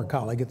 former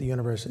colleague at the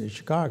University of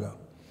Chicago.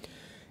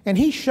 And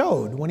he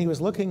showed, when he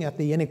was looking at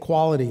the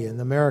inequality in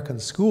American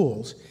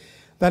schools,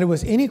 that it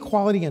was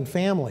inequality in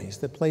families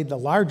that played the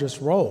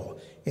largest role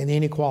in the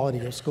inequality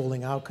of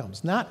schooling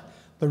outcomes, not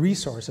the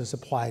resources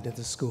applied at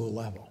the school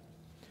level.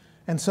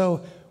 And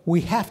so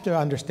we have to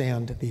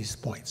understand these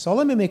points. So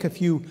let me make a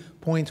few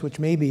points which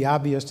may be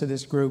obvious to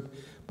this group,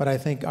 but I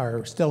think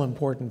are still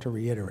important to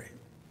reiterate.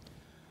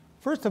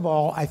 First of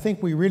all, I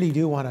think we really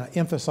do want to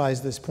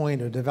emphasize this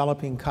point of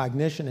developing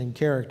cognition and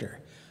character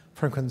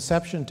from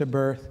conception to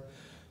birth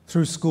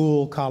through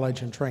school,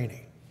 college, and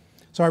training.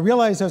 So I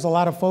realize there's a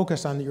lot of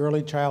focus on the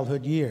early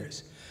childhood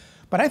years.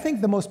 But I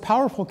think the most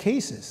powerful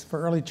cases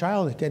for early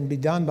childhood can be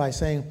done by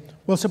saying,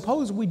 well,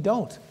 suppose we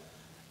don't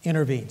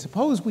intervene.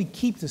 Suppose we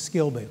keep the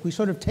skill base. We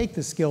sort of take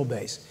the skill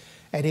base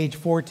at age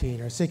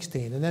 14 or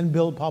 16 and then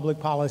build public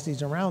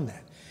policies around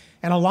that.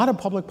 And a lot of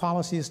public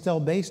policy is still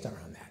based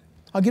around that.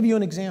 I'll give you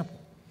an example.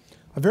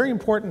 A very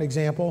important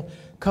example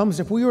comes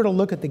if we were to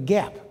look at the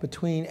gap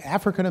between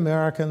African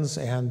Americans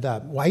and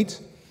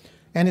whites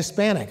and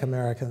Hispanic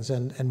Americans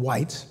and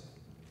whites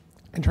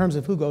in terms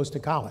of who goes to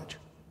college.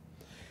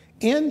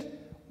 And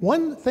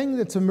one thing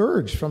that's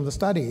emerged from the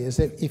study is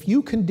that if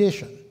you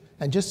condition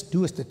and just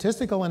do a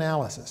statistical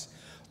analysis,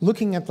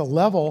 looking at the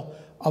level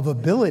of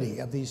ability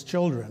of these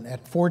children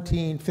at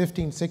 14,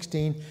 15,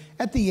 16,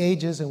 at the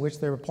ages in which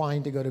they're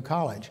applying to go to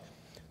college,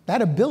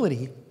 that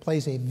ability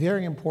plays a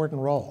very important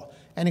role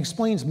and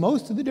explains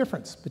most of the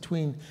difference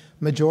between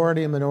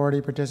majority and minority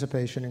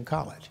participation in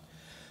college.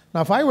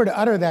 Now, if I were to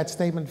utter that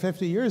statement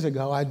 50 years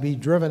ago, I'd be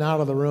driven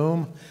out of the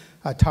room,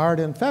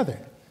 tarred and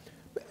feathered.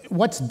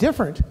 What's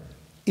different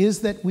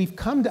is that we've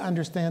come to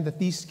understand that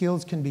these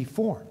skills can be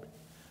formed,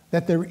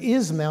 that there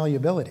is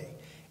malleability.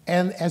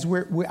 And as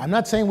I'm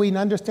not saying we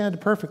understand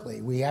it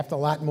perfectly. We have a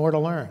lot more to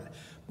learn.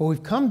 But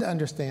we've come to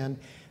understand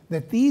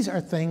that these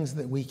are things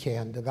that we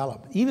can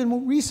develop. Even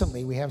more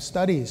recently, we have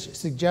studies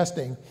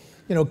suggesting,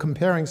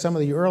 comparing some of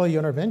the early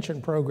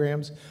intervention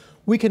programs,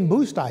 we can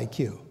boost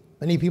IQ.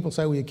 Many people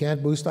say, well, you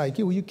can't boost IQ.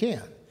 Well, you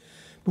can.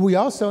 But we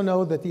also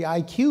know that the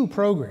IQ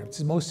programs,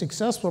 the most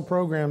successful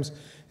programs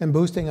in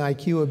boosting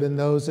IQ have been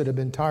those that have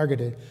been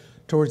targeted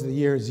towards the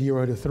years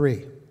 0 to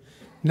 3.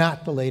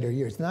 Not the later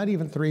years, not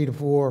even 3 to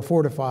 4,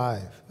 4 to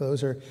 5.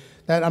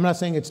 I'm not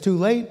saying it's too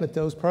late, but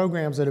those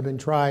programs that have been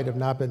tried have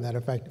not been that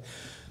effective.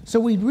 So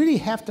we really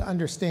have to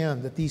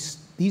understand that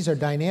these are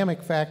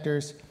dynamic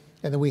factors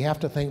and that we have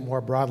to think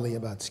more broadly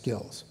about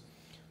skills.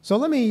 So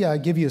let me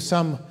give you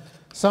some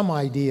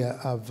idea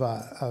of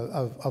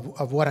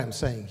what I'm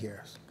saying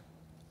here.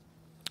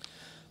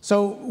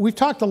 So we've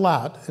talked a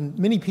lot, and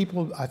many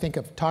people, I think,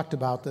 have talked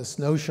about this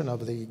notion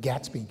of the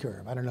Gatsby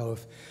curve. I don't know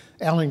if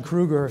Alan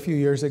Kruger, a few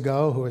years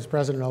ago, who was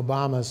President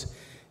Obama's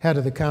head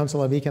of the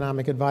Council of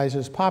Economic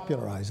Advisors,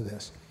 popularized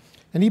this.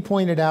 And he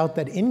pointed out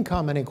that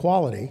income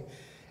inequality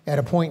at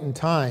a point in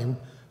time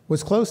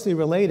was closely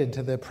related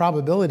to the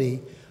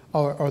probability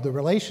or the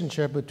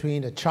relationship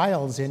between a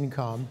child's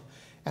income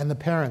and the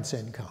parent's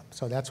income.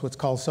 So that's what's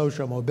called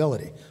social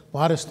mobility. A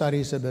lot of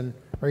studies have been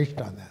reached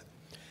on that.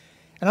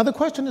 Another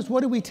question is,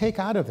 what do we take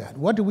out of that?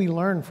 What do we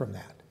learn from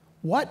that?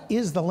 What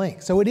is the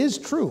link? So it is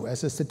true,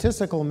 as a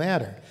statistical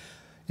matter,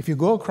 if you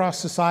go across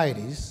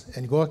societies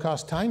and go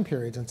across time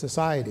periods in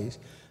societies,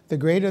 the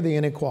greater the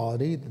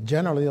inequality,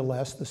 generally the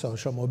less the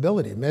social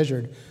mobility,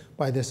 measured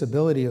by this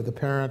ability of the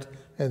parent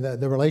and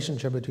the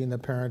relationship between the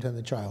parent and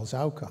the child's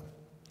outcome.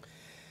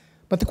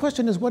 But the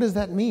question is, what does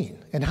that mean?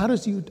 And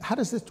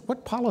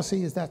what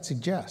policy does that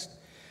suggest?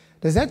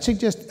 Does that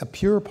suggest a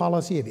pure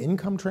policy of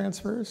income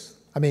transfers?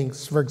 I mean,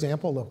 for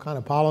example, the kind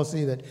of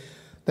policy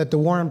that the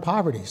war on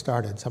poverty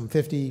started some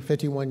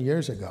 51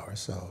 years ago or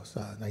so,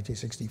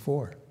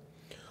 1964.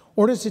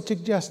 Or does it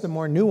suggest a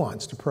more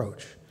nuanced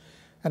approach?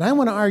 And I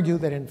want to argue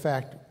that, in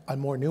fact, a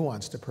more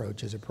nuanced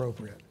approach is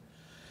appropriate,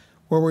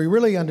 where we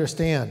really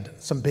understand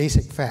some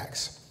basic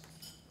facts.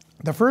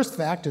 The first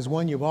fact is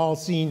one you've all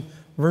seen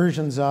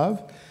versions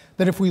of,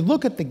 that if we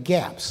look at the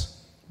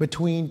gaps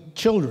between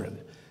children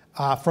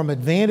from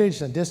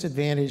advantaged and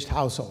disadvantaged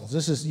households,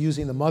 this is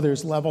using the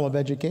mother's level of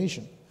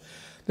education,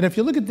 that if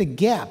you look at the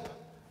gap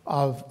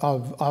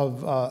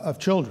of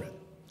children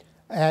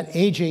at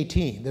age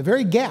 18, the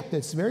very gap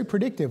that's very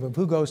predictive of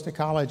who goes to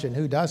college and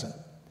who doesn't,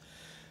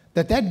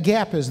 that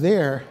gap is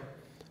there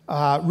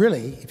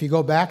really, if you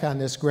go back on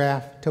this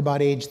graph, to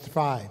about age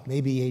 5,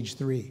 maybe age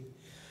 3.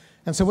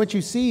 And so what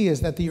you see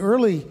is that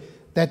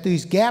that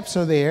these gaps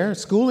are there.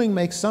 Schooling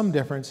makes some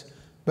difference,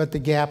 but the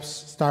gaps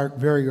start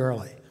very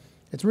early.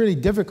 It's really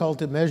difficult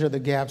to measure the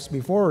gaps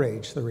before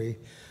age 3,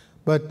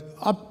 but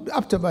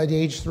up to about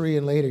age 3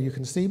 and later, you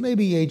can see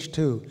maybe age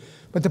 2.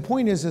 But the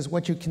point is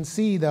what you can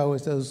see, though,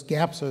 is those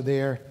gaps are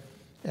there,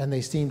 and they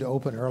seem to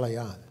open early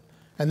on.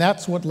 And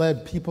that's what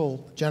led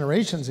people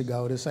generations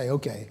ago to say,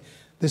 okay,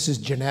 this is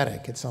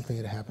genetic. It's something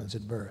that happens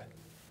at birth.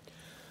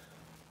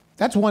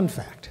 That's one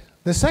fact.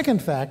 The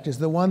second fact is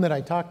the one that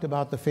I talked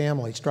about, the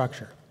family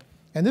structure.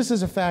 And this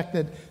is a fact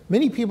that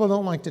many people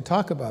don't like to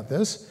talk about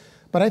this,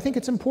 but I think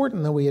it's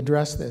important that we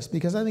address this,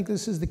 because I think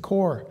this is the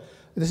core.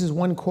 This is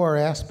one core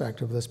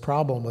aspect of this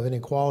problem of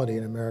inequality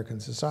in American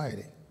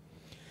society.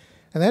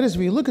 And that is,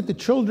 if you look at the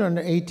children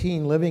under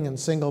 18 living in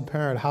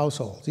single-parent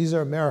households, these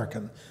are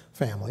American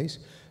families.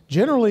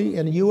 Generally,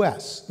 in the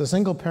US, the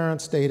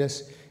single-parent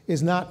status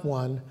is not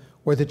one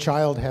where the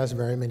child has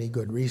very many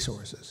good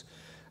resources.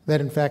 That,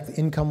 in fact, the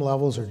income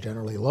levels are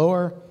generally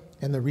lower,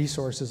 and the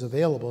resources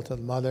available to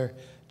the mother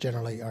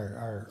generally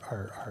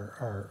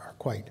are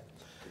quite.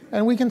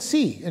 And we can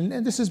see,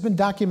 and this has been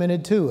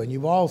documented too, and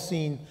you've all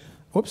seen,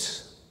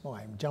 oops, oh,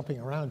 I'm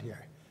jumping around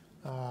here.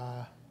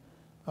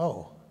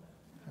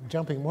 I'm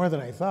jumping more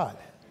than I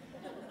thought.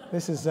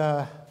 This is,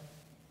 there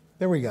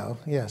we go.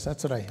 Yes,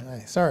 that's what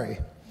sorry.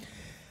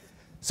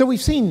 So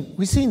we've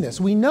seen this.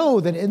 We know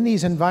that in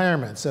these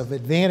environments of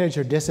advantage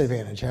or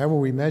disadvantage, however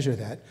we measure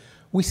that,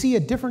 we see a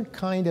different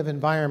kind of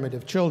environment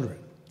of children,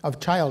 of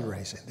child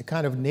raising, the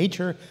kind of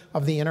nature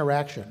of the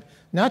interaction,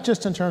 not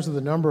just in terms of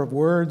the number of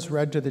words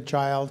read to the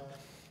child,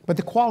 but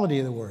the quality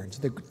of the words,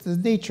 the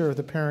nature of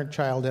the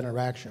parent-child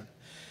interaction.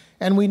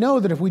 And we know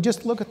that if we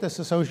just look at this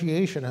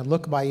association and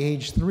look by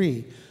age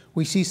 3,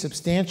 we see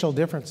substantial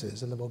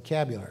differences in the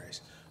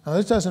vocabularies. Now,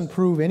 this doesn't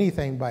prove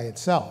anything by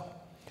itself.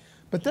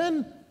 But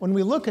then, when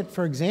we look at,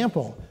 for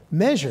example,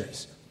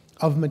 measures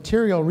of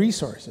material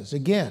resources,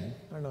 again,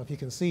 I don't know if you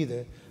can see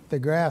the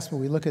graphs, but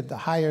we look at the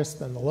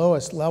highest and the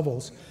lowest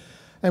levels,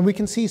 and we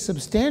can see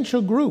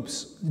substantial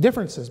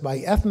differences by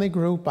ethnic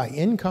group, by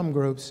income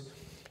groups,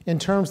 in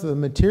terms of the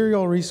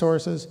material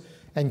resources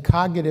and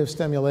cognitive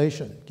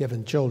stimulation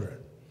given children.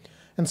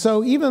 And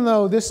so even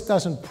though this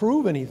doesn't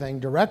prove anything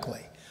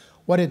directly,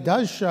 what it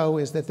does show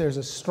is that there's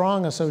a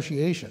strong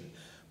association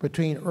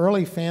between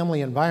early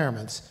family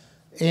environments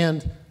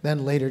and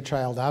then later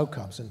child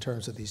outcomes in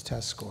terms of these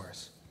test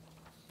scores.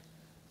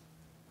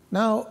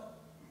 Now,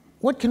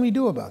 what can we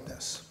do about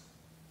this?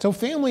 So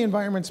family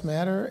environments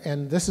matter,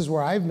 and this is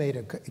where I've made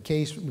a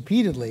case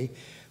repeatedly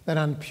that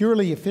on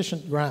purely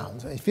efficiency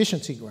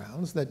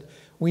grounds, that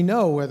we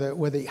know where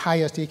the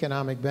highest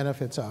economic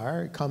benefits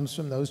are. It comes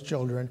from those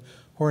children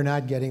who are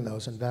not getting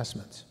those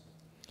investments.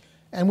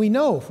 And we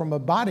know from a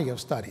body of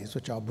studies,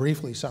 which I'll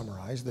briefly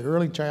summarize, that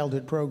early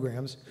childhood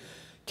programs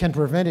can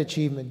prevent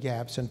achievement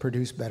gaps and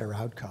produce better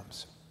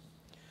outcomes.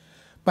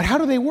 But how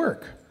do they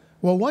work?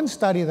 Well, one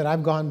study that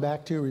I've gone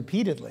back to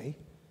repeatedly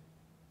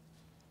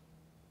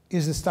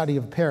is the study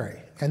of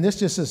Perry. And this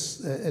just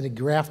is a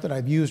graph that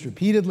I've used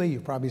repeatedly.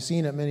 You've probably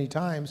seen it many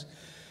times.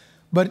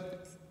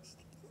 But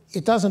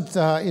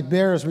it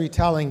bears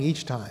retelling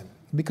each time.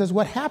 Because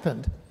what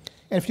happened,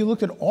 and if you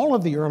looked at all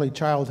of the early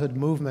childhood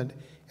movement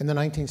in the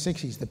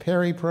 1960s, the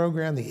Perry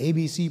program, the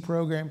ABC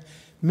program,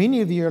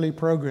 many of the early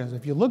programs,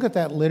 if you look at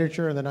that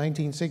literature in the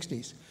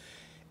 1960s,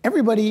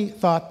 everybody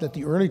thought that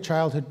the early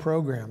childhood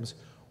programs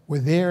were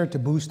there to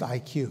boost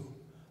IQ.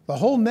 The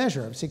whole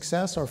measure of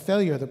success or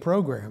failure of the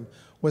program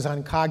was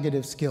on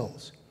cognitive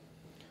skills.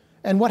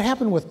 And what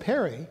happened with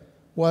Perry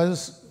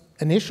was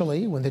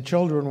initially, when the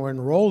children were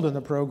enrolled in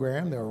the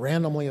program, they were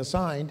randomly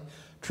assigned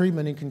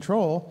treatment and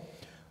control,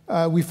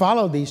 we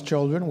followed these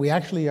children. We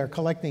actually are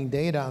collecting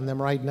data on them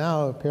right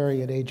now,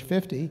 Perry at age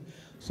 50,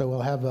 so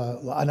we'll have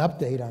an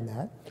update on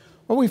that.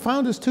 What we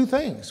found is two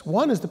things.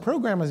 One is the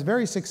program is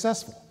very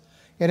successful.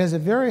 It has a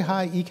very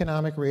high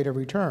economic rate of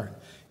return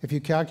if you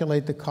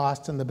calculate the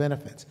costs and the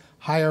benefits.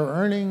 Higher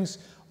earnings,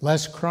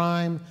 less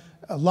crime,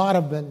 a lot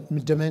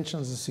of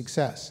dimensions of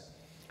success.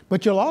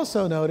 But you'll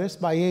also notice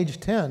by age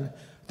 10,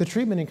 the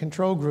treatment and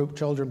control group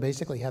children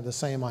basically had the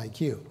same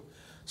IQ.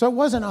 So it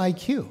wasn't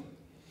IQ.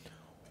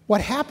 What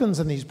happens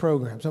in these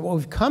programs, and what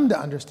we've come to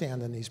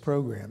understand in these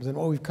programs, and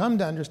what we've come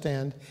to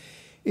understand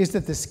is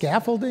that the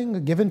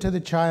scaffolding given to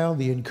the child,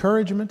 the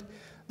encouragement,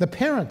 the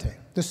parenting,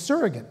 the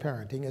surrogate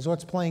parenting is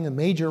what's playing a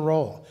major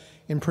role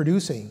in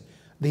producing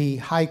the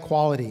high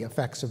quality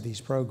effects of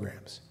these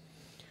programs.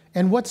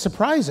 And what's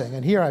surprising,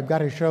 and here I've got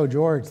to show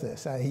George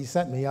this, he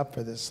set me up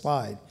for this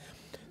slide.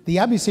 The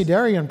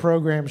Abecedarian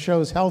program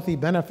shows healthy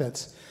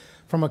benefits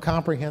from a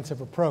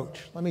comprehensive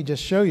approach. Let me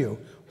just show you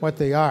what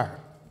they are.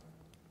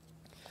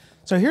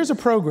 So here's a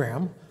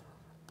program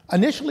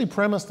initially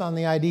premised on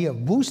the idea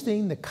of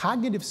boosting the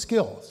cognitive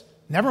skills.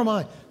 Never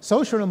mind,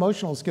 social and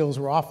emotional skills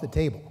were off the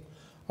table.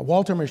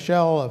 Walter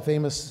Mischel, a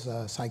famous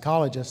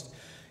psychologist,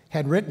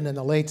 had written in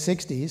the late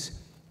 60s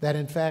that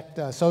in fact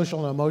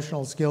social and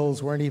emotional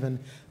skills weren't even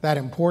that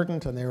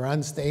important and they were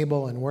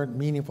unstable and weren't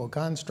meaningful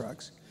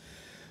constructs.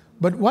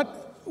 But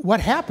what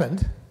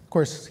happened, of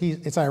course,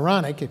 it's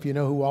ironic if you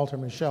know who Walter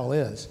Mischel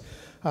is.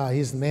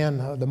 He's the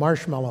man, the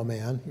Marshmallow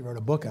Man. He wrote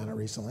a book on it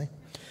recently.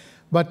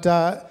 But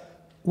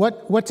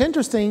what's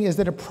interesting is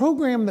that a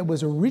program that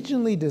was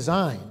originally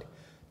designed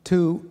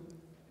to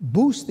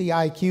boost the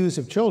IQs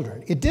of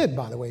children, it did,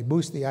 by the way,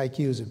 boost the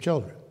IQs of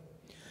children.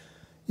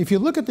 If you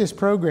look at this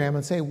program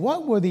and say,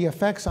 what were the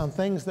effects on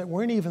things that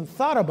weren't even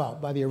thought about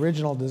by the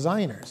original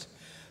designers,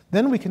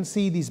 then we can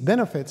see these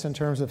benefits in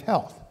terms of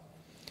health.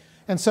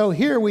 And so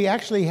here we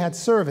actually had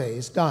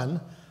surveys done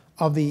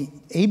of the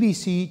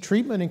ABC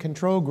treatment and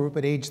control group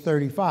at age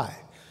 35.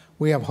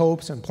 We have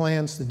hopes and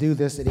plans to do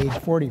this at age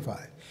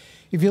 45.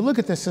 If you look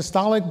at the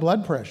systolic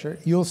blood pressure,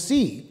 you'll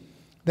see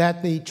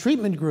that the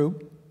treatment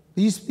group,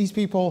 these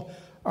people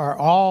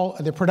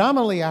they're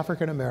predominantly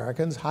African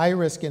Americans,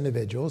 high-risk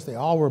individuals. They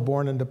all were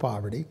born into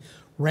poverty,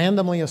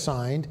 randomly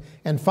assigned,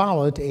 and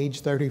followed to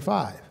age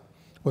 35,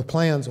 with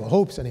plans, or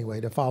hopes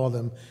anyway, to follow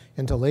them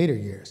into later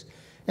years.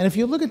 And if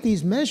you look at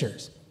these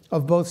measures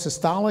of both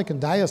systolic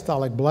and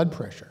diastolic blood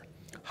pressure,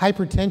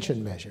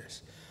 hypertension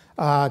measures,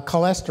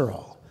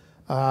 cholesterol,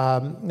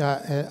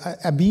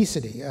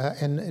 obesity,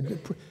 and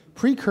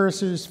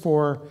precursors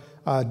for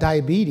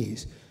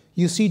diabetes,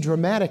 you see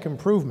dramatic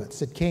improvements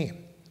that came.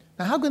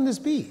 Now, how can this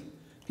be?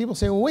 People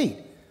say, well, wait,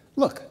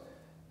 look,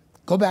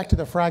 go back to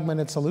the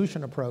fragmented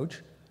solution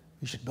approach.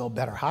 You should build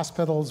better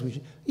hospitals.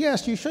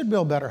 Yes, you should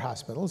build better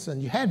hospitals,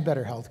 and you had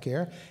better health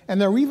care. And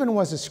there even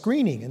was a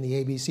screening in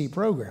the ABC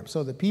program.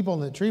 So the people in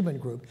the treatment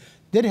group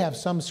did have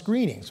some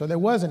screening. So there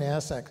was an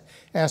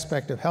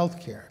aspect of health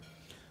care.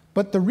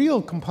 But the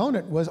real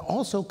component was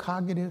also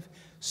cognitive,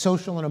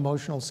 social, and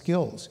emotional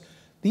skills.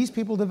 These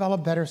people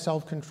developed better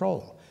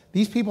self-control.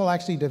 These people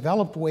actually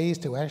developed ways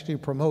to actually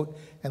promote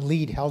and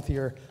lead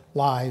healthier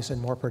lives and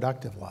more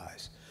productive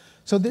lives.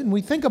 So then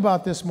we think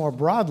about this more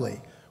broadly.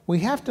 We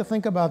have to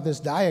think about this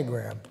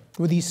diagram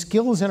where these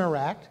skills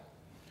interact,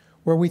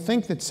 where we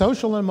think that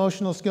social and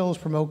emotional skills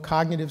promote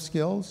cognitive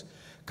skills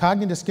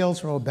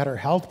promote better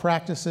health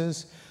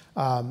practices,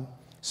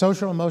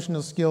 social and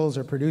emotional skills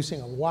are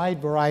producing a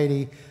wide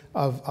variety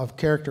of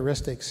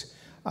characteristics,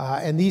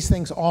 and these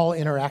things all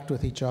interact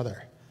with each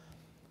other.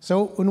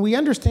 So when we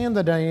understand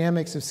the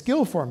dynamics of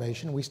skill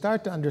formation, we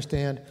start to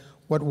understand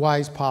what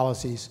wise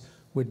policies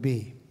would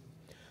be.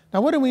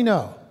 Now, what do we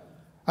know?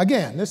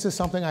 Again, this is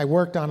something I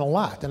worked on a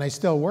lot, and I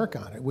still work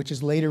on it, which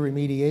is later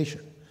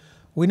remediation.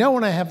 We know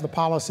when I have the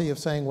policy of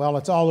saying, well,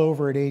 it's all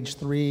over at age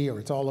 3 or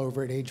it's all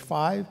over at age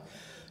 5.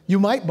 You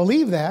might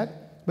believe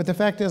that, but the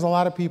fact is a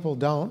lot of people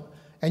don't,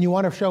 and you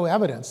want to show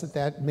evidence that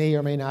that may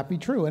or may not be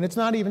true, and it's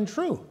not even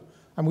true.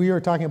 I mean, we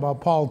were talking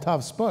about Paul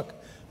Tuff's book,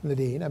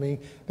 Nadine. I mean,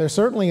 there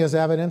certainly is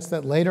evidence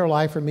that later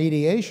life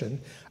remediation,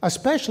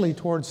 especially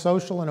towards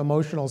social and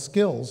emotional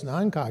skills,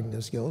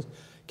 non-cognitive skills,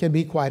 can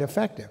be quite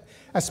effective,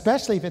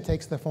 especially if it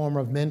takes the form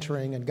of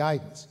mentoring and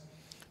guidance.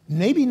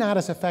 Maybe not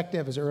as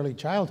effective as early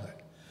childhood,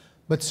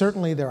 but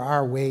certainly there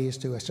are ways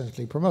to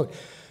essentially promote.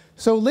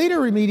 So later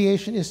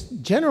remediation is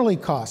generally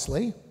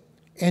costly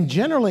and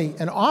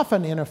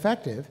often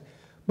ineffective,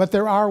 but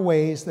there are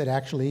ways that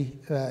actually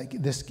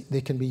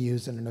they can be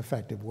used in an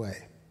effective way.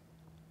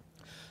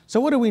 So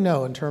what do we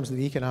know in terms of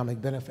the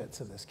economic benefits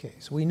of this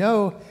case? We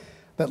know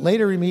that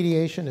later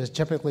remediation is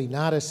typically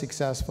not as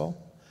successful,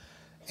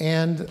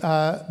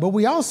 but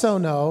we also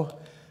know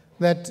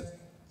that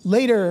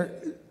later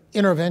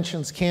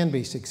interventions can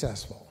be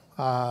successful.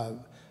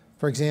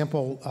 For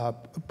example,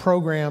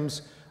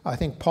 programs, I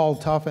think Paul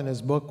Tuff in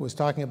his book was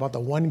talking about the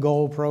One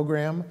Goal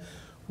program,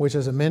 which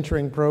is a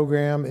mentoring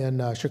program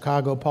in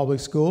Chicago public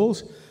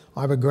schools.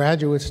 I have a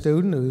graduate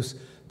student who's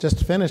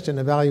just finished an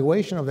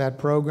evaluation of that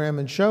program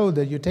and showed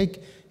that you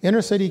take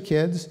inner city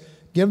kids,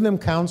 give them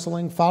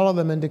counseling, follow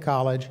them into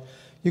college,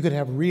 you can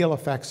have real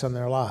effects on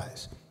their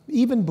lives,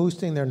 even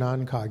boosting their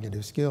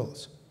non-cognitive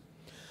skills.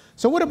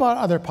 So what about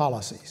other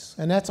policies?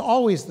 And that's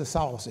always the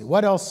policy.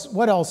 What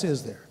else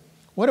is there?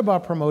 What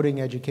about promoting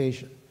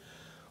education?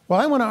 Well,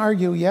 I want to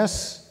argue,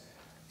 yes,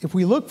 if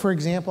we look, for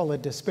example,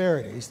 at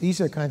disparities, these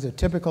are kinds of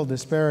typical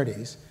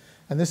disparities,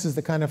 and this is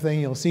the kind of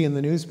thing you'll see in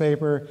the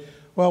newspaper.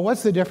 Well,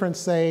 what's the difference,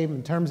 say,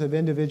 in terms of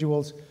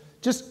individuals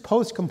just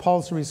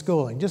post-compulsory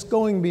schooling, just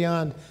going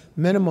beyond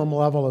minimum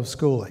level of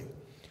schooling?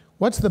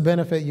 What's the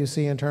benefit you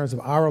see in terms of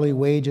hourly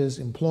wages,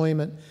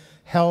 employment,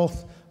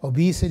 health,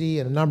 obesity,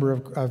 and a number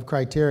of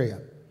criteria?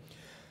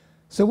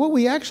 So what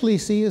we actually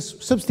see is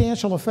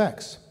substantial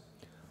effects.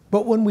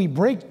 But when we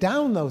break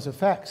down those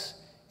effects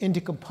into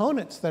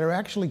components that are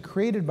actually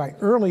created by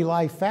early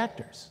life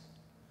factors,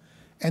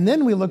 and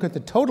then we look at the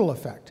total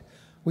effect,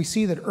 we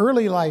see that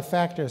early life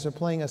factors are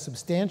playing a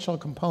substantial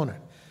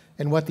component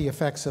in what the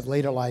effects of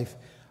later life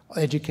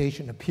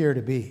education appear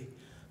to be.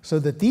 So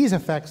that these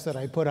effects that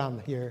I put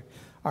on here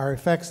are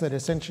effects that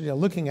essentially are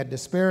looking at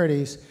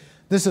disparities.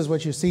 This is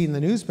what you see in the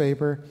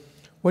newspaper.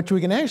 What we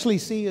can actually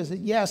see is that,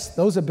 yes,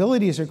 those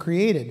abilities are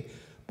created,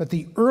 but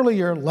the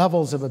earlier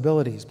levels of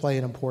abilities play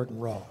an important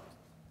role.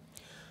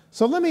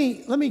 So let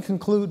me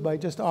conclude by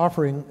just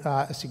offering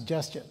a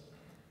suggestion.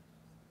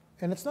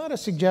 And it's not a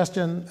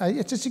suggestion,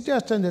 it's a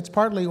suggestion that's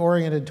partly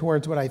oriented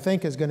towards what I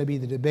think is going to be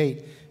the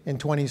debate in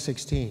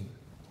 2016.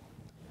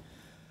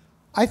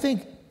 I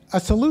think a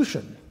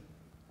solution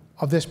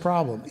of this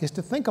problem is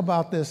to think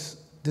about this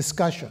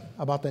discussion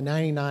about the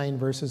 99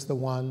 versus the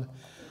 1,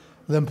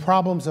 the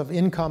problems of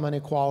income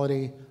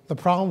inequality, the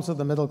problems of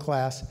the middle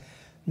class,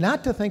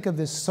 not to think of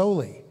this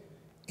solely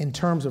in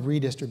terms of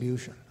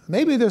redistribution.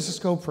 Maybe there's a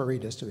scope for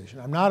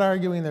redistribution. I'm not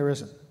arguing there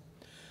isn't.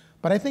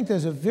 But I think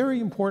there's a very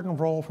important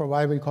role for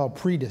what we call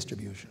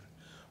pre-distribution,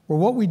 where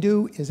what we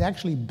do is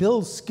actually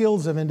build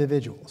skills of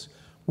individuals.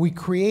 We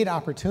create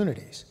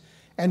opportunities.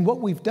 And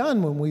what we've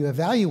done when we've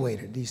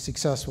evaluated these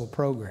successful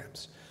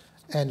programs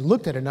and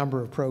looked at a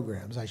number of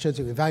programs, I should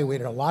say we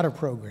evaluated a lot of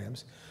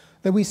programs,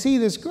 that we see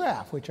this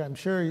graph, which I'm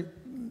sure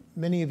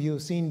many of you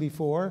have seen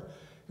before.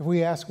 If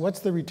we ask, what's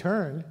the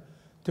return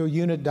to a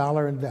unit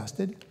dollar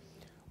invested?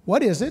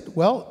 What is it?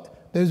 Well,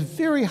 there's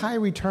very high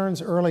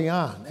returns early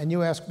on. And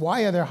you ask,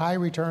 why are there high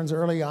returns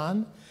early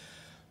on?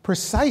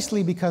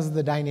 Precisely because of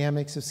the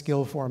dynamics of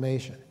skill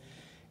formation.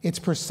 It's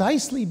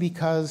precisely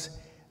because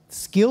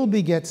skill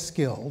begets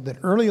skill, that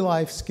early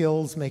life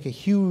skills make a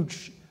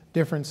huge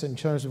difference in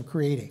terms of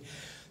creating.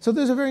 So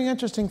there's a very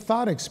interesting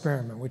thought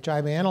experiment which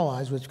I've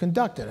analyzed, which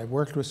conducted. I've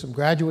worked with some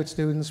graduate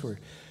students. We're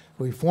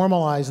We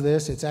formalize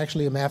this. It's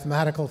actually a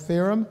mathematical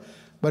theorem,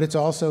 but it's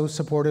also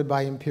supported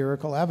by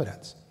empirical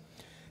evidence.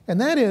 And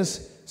that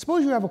is,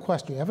 suppose you have a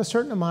question, you have a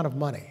certain amount of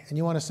money, and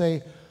you want to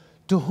say,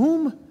 to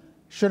whom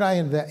should I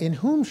invest? In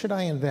whom should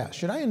I invest?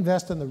 Should I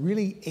invest in the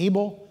really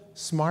able,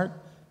 smart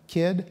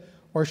kid,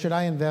 or should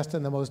I invest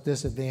in the most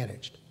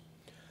disadvantaged?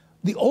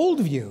 The old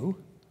view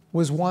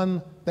was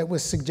one that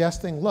was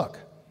suggesting, look,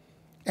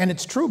 and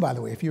it's true, by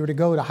the way, if you were to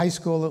go to high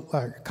school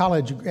or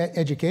college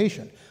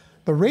education,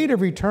 the rate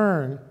of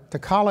return to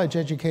college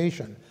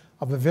education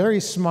of a very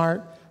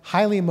smart,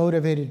 highly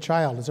motivated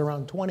child is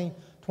around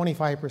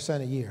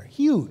 20–25% a year.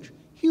 Huge,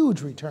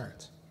 huge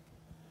returns.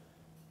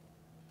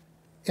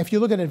 If you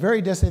look at a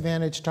very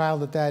disadvantaged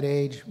child at that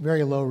age,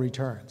 very low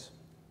returns.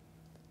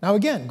 Now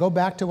again, go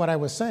back to what I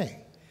was saying.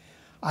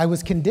 I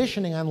was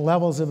conditioning on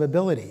levels of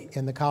ability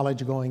in the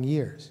college-going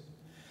years.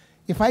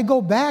 If I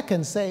go back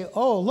and say,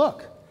 oh,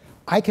 look,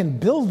 I can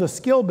build the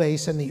skill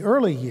base in the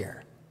early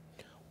year,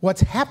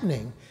 what's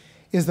happening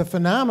is the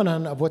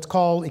phenomenon of what's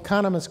called,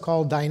 economists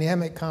call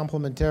dynamic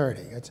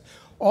complementarity.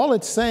 All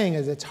it's saying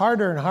is it's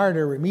harder and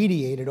harder to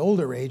remediate at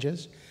older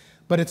ages,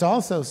 but it's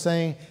also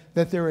saying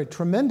that there are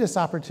tremendous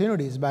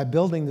opportunities by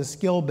building the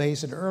skill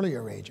base at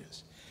earlier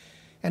ages.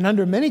 And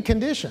under many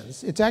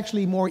conditions, it's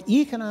actually more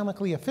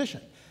economically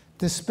efficient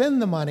to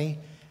spend the money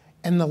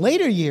in the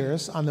later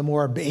years on the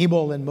more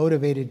able and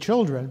motivated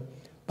children,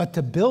 but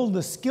to build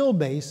the skill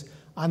base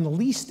on the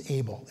least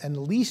able and the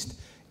least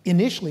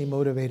initially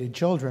motivated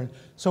children,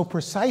 so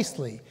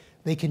precisely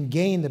they can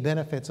gain the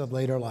benefits of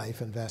later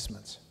life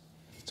investments.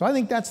 So I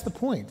think that's the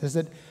point, is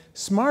that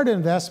smart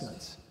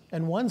investments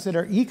and ones that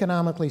are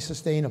economically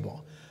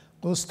sustainable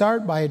will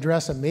start by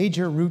addressing a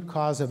major root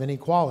cause of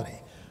inequality,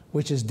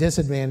 which is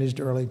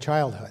disadvantaged early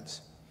childhoods.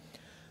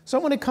 So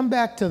I want to come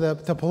back to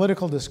the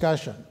political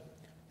discussion,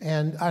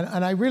 and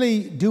I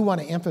really do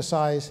want to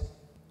emphasize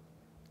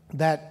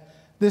that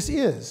this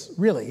is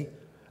really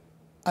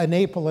an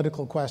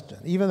apolitical question,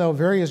 even though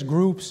various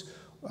groups,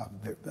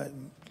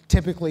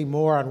 typically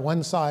more on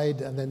one side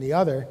than the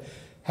other,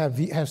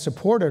 have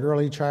supported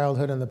early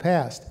childhood in the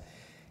past.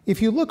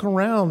 If you look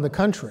around the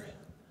country,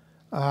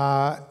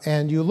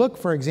 and you look,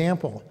 for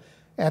example,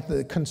 at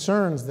the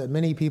concerns that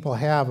many people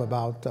have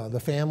about the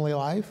family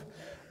life,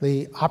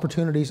 the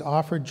opportunities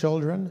offered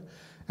children,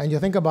 and you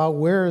think about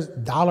where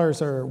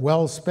dollars are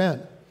well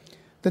spent,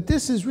 that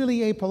this is really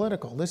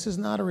apolitical. This is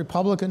not a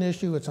Republican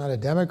issue. It's not a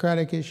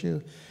Democratic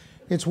issue.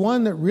 It's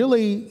one that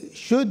really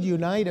should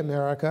unite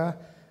America,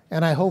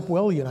 and I hope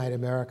will unite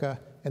America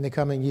in the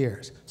coming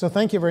years. So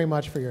thank you very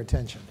much for your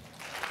attention.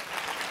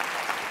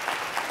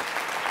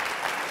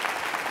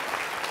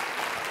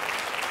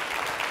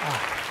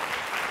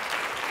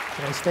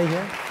 Can I stay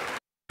here?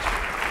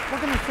 We're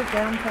going to sit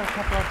down for a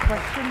couple of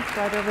questions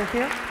right over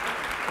here.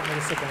 I'm going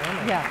to sit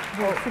down? Yeah,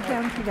 we'll sit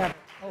down together.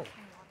 Oh,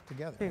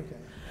 together, okay.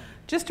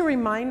 Just a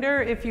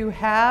reminder, if you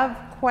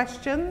have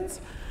questions,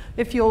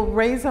 if you'll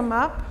raise them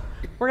up,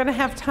 we're going to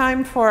have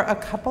time for a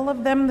couple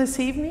of them this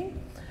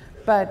evening,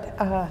 but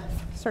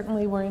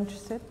certainly we're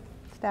interested.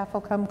 Staff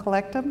will come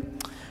collect them,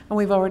 and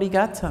we've already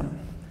got some.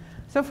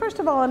 So first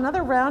of all,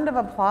 another round of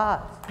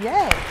applause.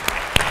 Yay!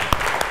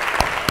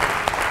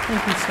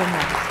 Thank you so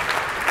much.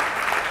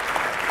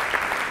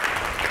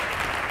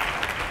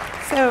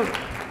 So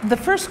the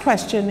first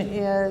question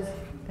is,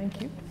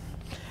 thank you,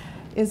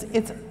 is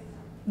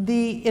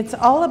it's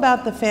all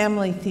about the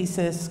family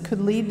thesis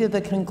could lead to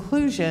the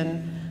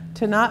conclusion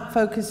to not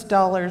focus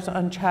dollars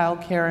on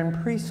childcare and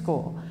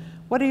preschool.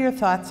 What are your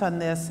thoughts on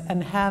this,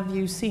 and have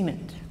you seen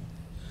it?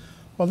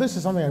 Well, this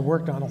is something I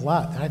worked on a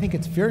lot, and I think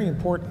it's very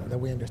important that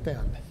we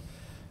understand.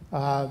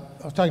 I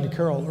was talking to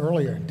Carol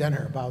earlier,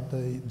 Denner, about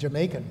the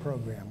Jamaican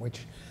program,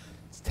 which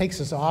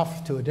takes us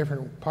off to a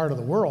different part of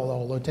the world,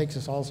 although it takes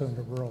us also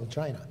into rural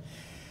China.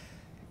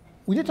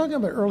 When you're talking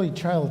about early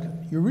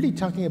childhood, you're really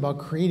talking about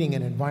creating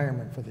an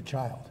environment for the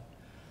child.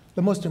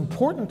 The most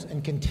important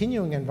and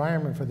continuing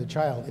environment for the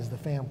child is the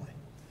family.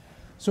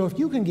 So if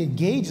you can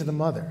engage the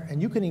mother,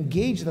 and you can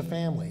engage the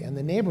family and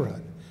the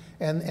neighborhood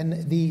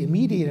and the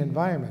immediate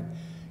environment,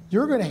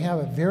 you're going to have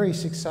a very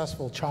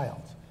successful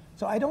child.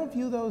 So I don't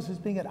view those as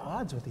being at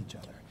odds with each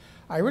other.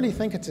 I really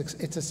think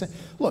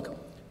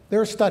look, there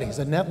are studies.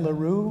 Annette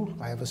LaRue,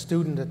 I have a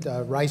student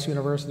at Rice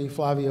University,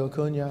 Flavio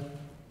Cunha,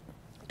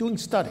 doing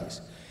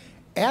studies,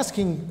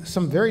 asking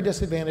some very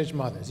disadvantaged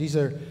mothers. These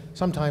are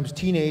sometimes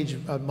teenage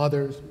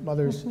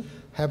mothers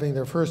having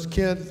their first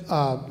kid,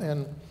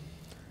 and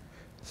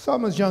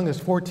some as young as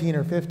 14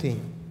 or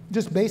 15.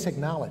 Just basic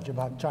knowledge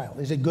about child.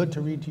 Is it good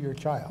to read to your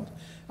child?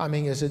 I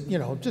mean, is it,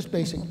 just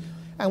basic.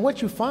 And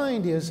what you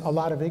find is a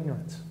lot of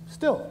ignorance,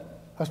 still,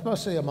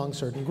 especially among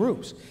certain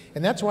groups.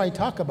 And that's why I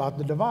talk about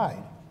the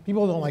divide.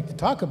 People don't like to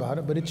talk about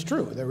it, but it's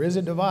true. There is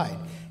a divide.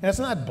 And it's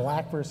not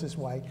black versus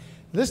white.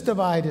 This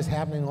divide is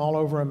happening all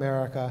over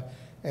America,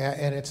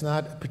 and it's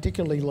not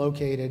particularly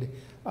located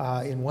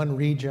in one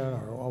region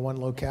or one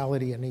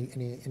locality,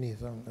 anything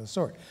of the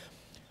sort.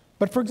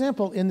 But for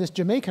example, in this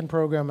Jamaican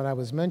program that I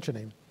was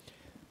mentioning,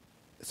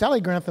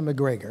 Sally Grantham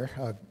McGregor,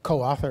 a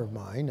co-author of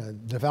mine, a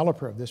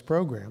developer of this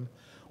program,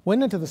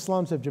 went into the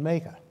slums of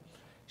Jamaica.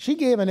 She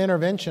gave an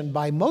intervention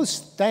by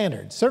most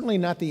standards, certainly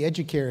not the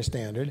Educare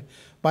standard,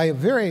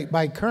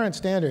 by current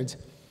standards,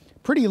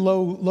 pretty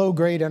low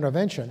grade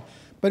intervention,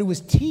 but it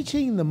was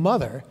teaching the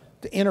mother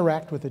to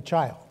interact with the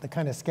child, the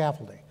kind of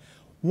scaffolding.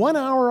 1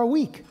 hour a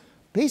week,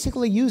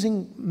 basically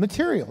using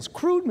materials,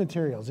 crude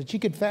materials that she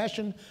could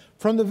fashion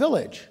from the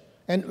village.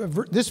 And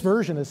this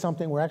version is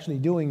something we're actually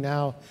doing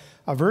now,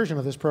 a version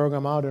of this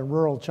program out in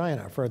rural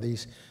China for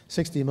these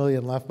 60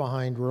 million left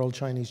behind rural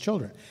Chinese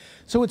children.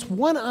 So it's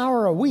 1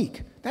 hour a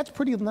week. That's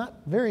pretty not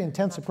very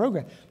intensive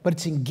program, but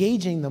it's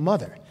engaging the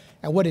mother.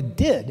 And what it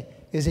did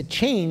is it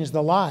changed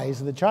the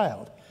lives of the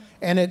child.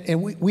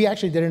 And we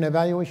actually did an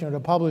evaluation of a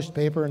published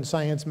paper in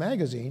Science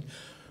magazine,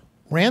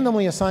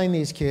 randomly assigned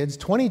these kids.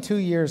 22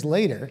 years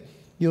later,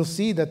 you'll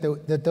see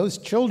that those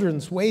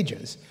children's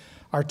wages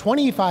are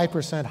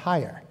 25%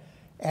 higher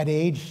at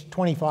age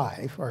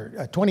 25,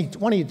 or 20 to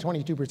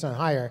 22%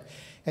 higher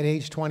at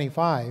age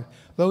 25,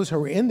 those who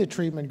were in the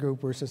treatment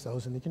group versus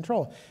those in the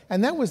control.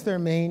 And that was their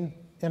main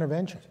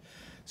intervention.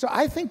 So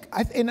I think,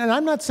 and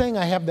I'm not saying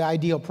I have the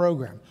ideal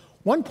program.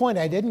 One point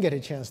I didn't get a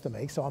chance to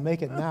make, so I'll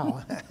make it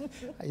now.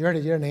 You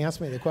didn't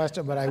ask me the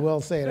question, but I will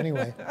say it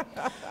anyway.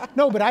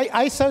 No, but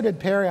I cited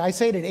Perry, I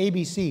cited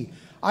ABC.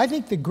 I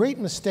think the great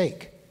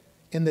mistake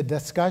in the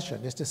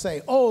discussion is to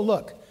say, oh,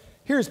 look,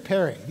 here's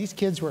Perry. These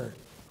kids were,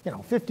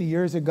 50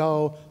 years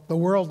ago, the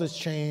world has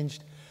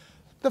changed.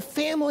 The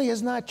family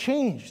has not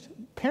changed.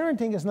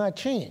 Parenting has not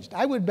changed.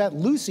 I would bet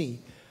Lucy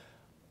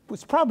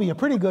was probably a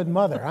pretty good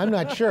mother. I'm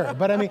not sure.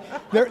 But I mean,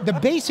 the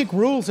basic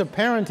rules of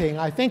parenting,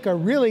 I think, are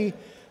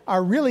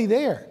really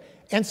there.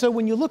 And so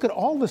when you look at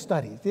all the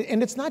studies,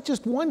 and it's not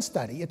just one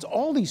study, it's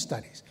all these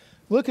studies.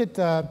 Look at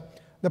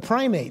the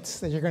primates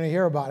that you're going to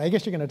hear about. I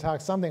guess you're going to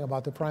talk something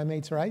about the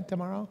primates, right,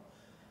 tomorrow?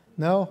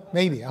 No?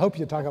 Maybe. I hope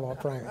you talk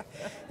about primates.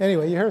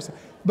 Anyway, you hear some.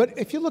 But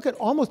if you look at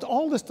almost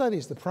all the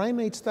studies, the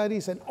primate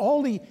studies and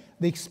all the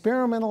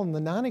experimental and the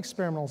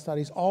non-experimental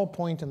studies all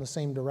point in the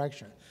same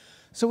direction.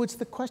 So it's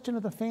the question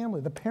of the family,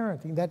 the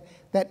parenting,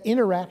 that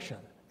interaction.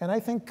 And I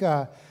think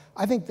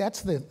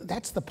that's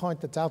the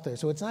point that's out there.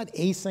 So it's not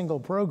a single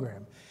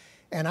program.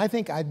 And I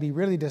think I'd be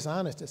really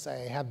dishonest to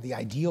say I have the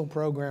ideal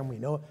program. We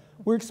know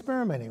we're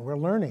experimenting, we're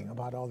learning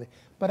about all the.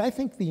 But I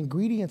think the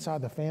ingredients are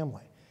the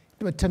family.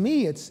 But to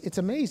me, it's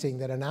amazing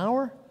that an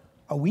hour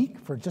a week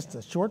for just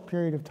a short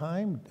period of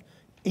time,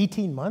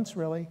 18 months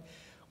really,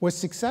 was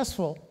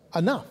successful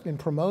enough in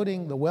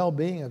promoting the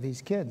well-being of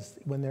these kids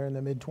when they're in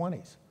the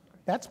mid-20s.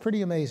 That's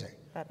pretty amazing.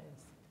 That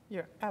is.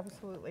 You're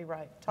absolutely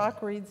right.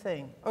 Talk, read,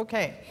 sing.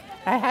 Okay,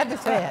 I had to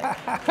say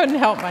it. Couldn't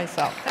help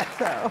myself.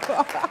 So,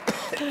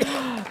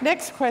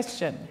 next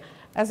question.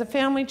 As a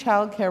family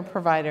child care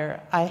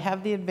provider, I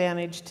have the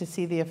advantage to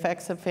see the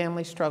effects of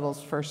family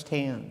struggles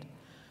firsthand.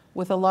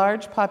 With a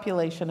large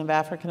population of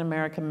African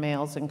American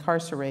males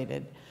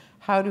incarcerated,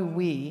 how do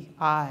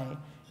I,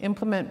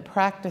 implement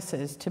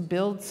practices to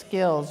build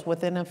skills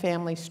within a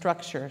family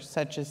structure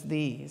such as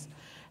these?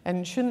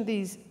 And shouldn't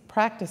these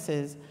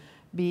practices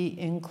be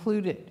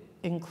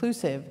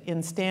inclusive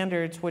in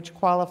standards which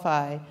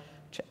qualify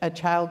a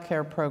child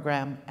care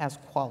program as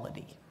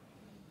quality?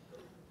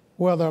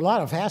 Well, there are a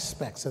lot of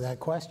aspects of that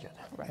question.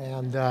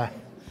 Right.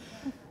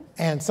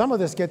 And some of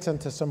this gets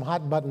into some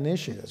hot button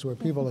issues where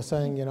people are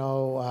saying,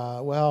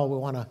 well, we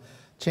want to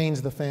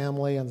change the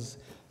family. And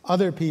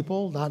other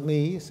people, not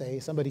me, say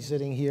somebody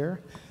sitting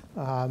here,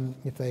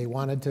 if they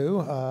wanted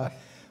to,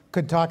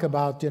 could talk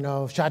about,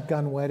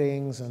 shotgun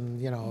weddings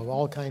and,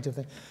 all kinds of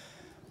things.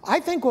 I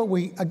think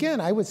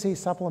I would say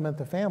supplement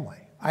the family.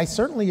 I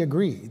certainly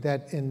agree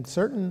that in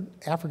certain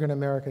African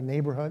American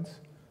neighborhoods,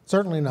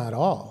 certainly not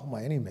all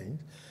by any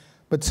means,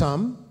 but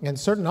some, and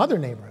certain other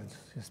neighborhoods,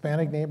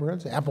 Hispanic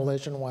neighborhoods,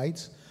 Appalachian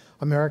whites,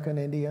 American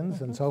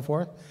Indians, and so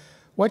forth,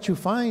 what you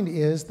find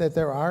is that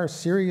there are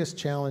serious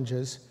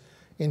challenges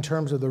in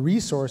terms of the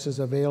resources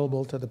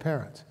available to the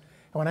parents.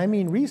 And when I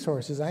mean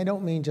resources, I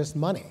don't mean just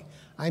money.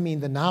 I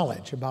mean the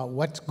knowledge about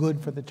what's good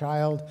for the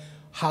child,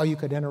 how you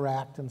could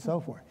interact, and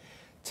so forth.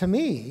 To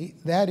me,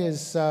 that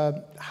is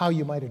how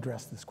you might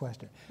address this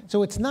question.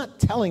 So it's not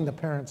telling the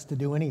parents to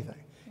do anything.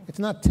 It's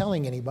not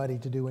telling anybody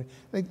to do it.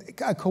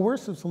 A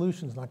coercive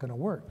solution is not going to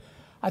work.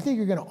 I think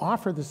you're going to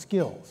offer the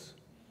skills.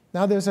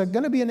 Now, there's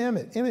going to be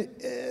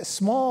an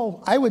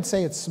small, I would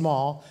say it's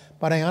small,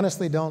 but I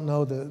honestly don't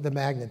know the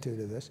magnitude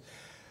of this.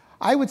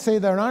 I would say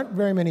there aren't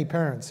very many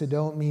parents who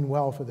don't mean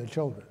well for their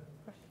children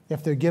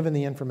if they're given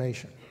the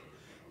information.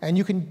 And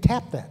you can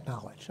tap that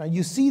knowledge. Now,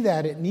 you see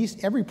that in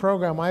every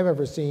program I've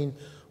ever seen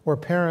where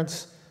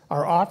parents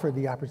are offered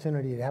the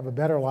opportunity to have a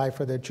better life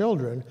for their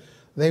children,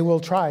 they will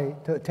try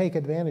to take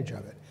advantage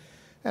of it.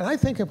 And I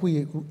think if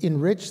we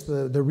enrich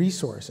the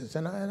resources,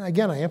 and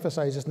again, I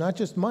emphasize it's not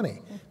just money.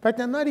 In fact,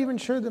 I'm not even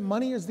sure that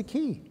money is the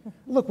key.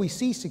 Look, we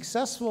see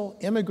successful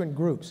immigrant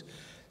groups,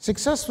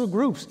 successful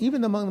groups,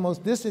 even among the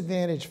most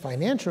disadvantaged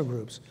financial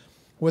groups,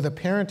 where the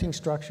parenting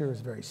structure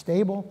is very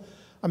stable.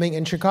 I mean,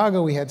 in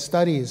Chicago, we had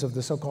studies of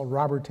the so-called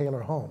Robert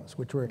Taylor homes,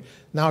 which were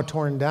now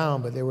torn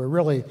down, but they were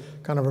really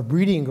kind of a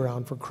breeding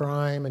ground for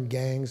crime and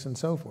gangs and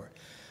so forth.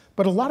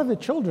 But a lot of the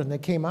children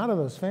that came out of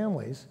those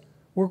families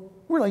were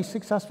really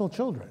successful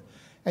children.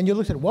 And you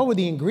looked at what were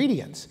the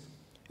ingredients.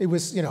 It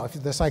was, you know, if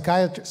the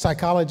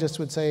psychologist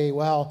would say,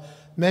 well,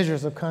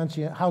 measures of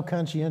how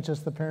conscientious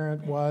the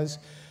parent was.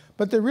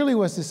 But there really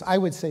was this, I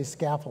would say,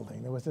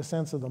 scaffolding. There was a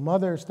sense of the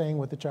mother staying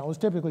with the child. It was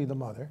typically the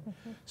mother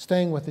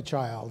staying with the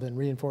child and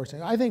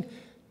reinforcing. I think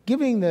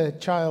giving the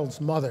child's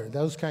mother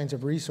those kinds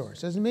of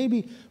resources, and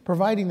maybe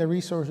providing the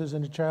resources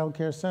in a child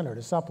care center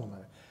to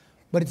supplement it.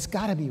 But it's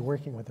got to be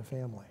working with the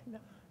family. No.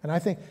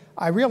 And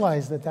I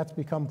realize that that's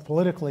become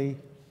politically,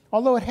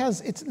 although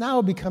it's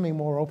now becoming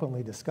more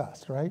openly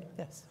discussed, right?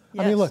 Yes.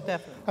 I mean, look,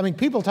 definitely. I mean,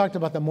 people talked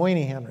about the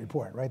Moynihan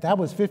report, right? That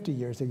was 50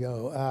 years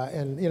ago.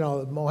 And, you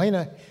know,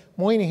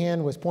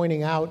 Moynihan was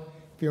pointing out,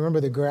 if you remember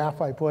the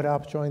graph I put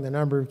up showing the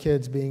number of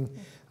kids being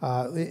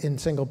in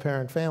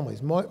single-parent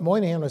families,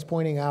 Moynihan was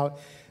pointing out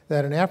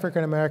that in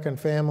African-American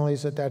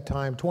families at that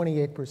time,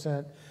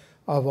 28%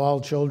 of all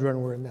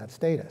children were in that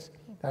status.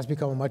 That's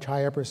become a much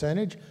higher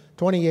percentage.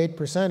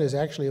 28% is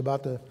actually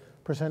about the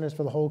percentage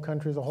for the whole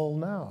country as a whole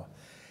now.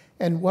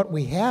 And what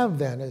we have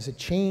then is a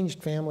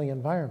changed family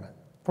environment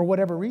for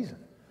whatever reason.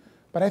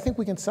 But I think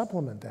we can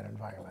supplement that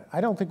environment.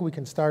 I don't think we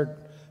can start,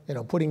 you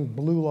know, putting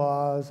blue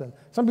laws. And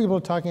some people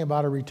are talking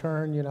about a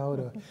return, you know,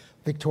 to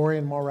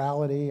Victorian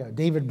morality.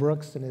 David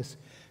Brooks in his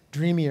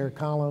dreamier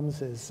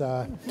columns is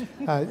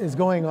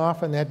going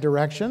off in that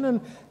direction.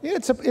 And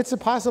it's a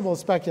possible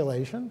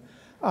speculation.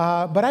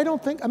 But I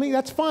don't think, I mean,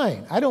 that's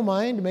fine. I don't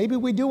mind. Maybe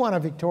we do want a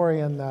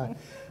Victorian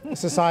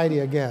society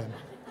again.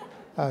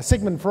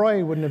 Sigmund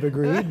Freud wouldn't have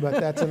agreed, but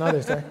that's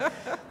another thing.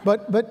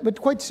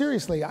 But quite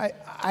seriously,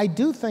 I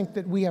do think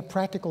that we have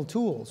practical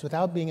tools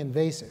without being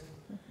invasive.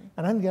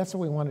 And I think that's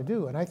what we want to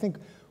do. And I think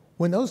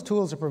when those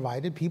tools are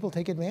provided, people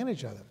take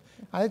advantage of them.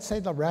 I'd say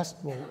the rest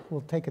will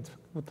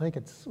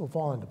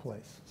fall into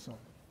place. So.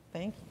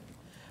 Thank you.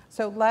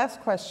 So last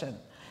question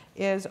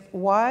is,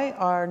 why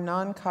are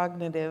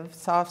non-cognitive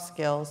soft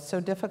skills so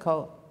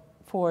difficult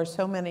for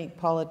so many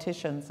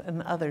politicians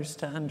and others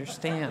to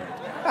understand?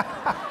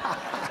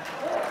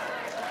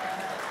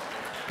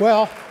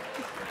 Well,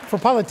 for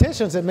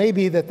politicians, it may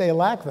be that they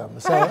lack them.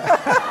 So,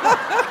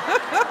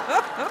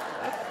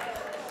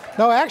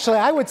 no, actually,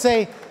 I would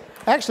say,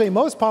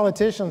 most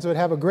politicians would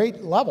have a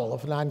great level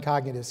of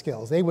non-cognitive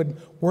skills. They would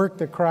work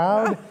the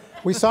crowd.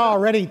 We saw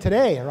already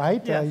today,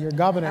 right? Yes. Your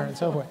governor and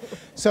so forth.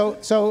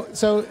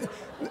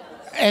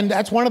 And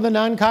that's one of the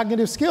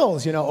non-cognitive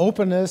skills, you know,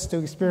 openness to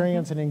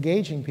experience and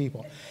engaging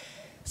people.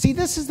 See,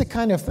 this is the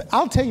kind of,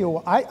 I'll tell you,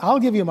 I'll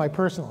give you my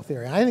personal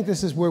theory. I think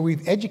this is where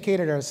we've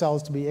educated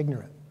ourselves to be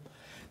ignorant.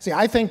 See,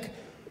 I think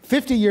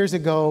 50 years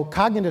ago,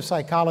 cognitive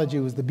psychology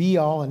was the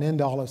be-all and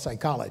end-all of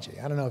psychology.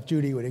 I don't know if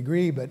Judy would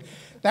agree, but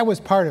that was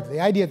part of it. The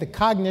idea that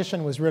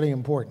cognition was really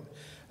important.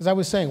 As I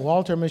was saying,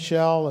 Walter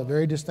Mischel, a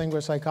very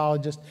distinguished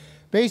psychologist,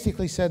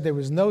 basically said there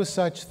was no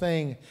such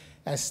thing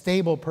as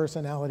stable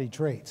personality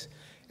traits.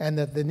 And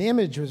that the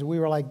image was we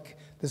were like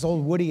this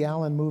old Woody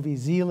Allen movie,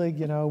 Zelig,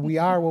 you know, we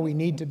are what we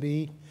need to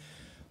be.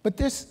 But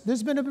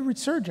there's been a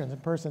resurgence in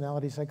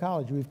personality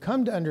psychology. We've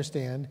come to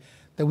understand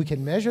that we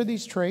can measure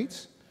these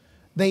traits.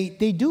 They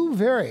do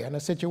vary in a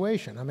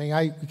situation. I mean,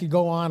 we could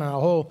go on a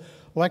whole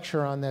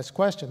lecture on this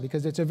question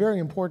because it's a very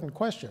important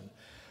question.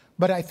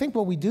 But I think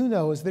what we do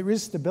know is there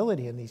is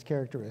stability in these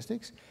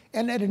characteristics.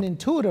 And at an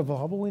intuitive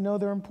level, we know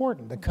they're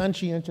important. The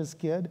conscientious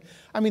kid.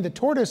 I mean, the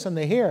tortoise and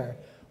the hare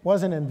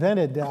wasn't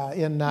invented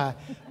in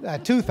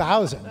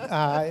 2000.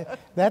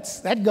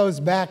 That goes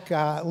back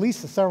at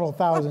least several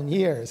thousand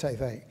years, I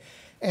think.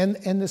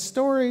 And the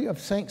story of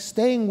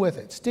staying with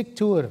it,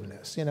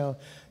 stick-to-itiveness, you know,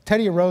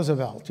 Teddy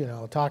Roosevelt, you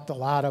know, talked a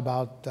lot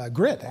about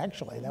grit,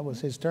 actually. That was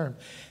his term.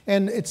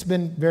 And it's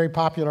been very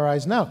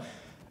popularized now.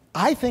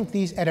 I think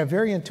these at a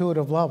very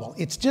intuitive level.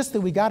 It's just that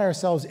we got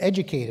ourselves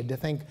educated to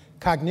think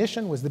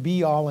cognition was the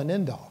be-all and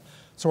end-all.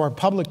 So our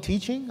public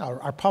teaching,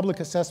 our public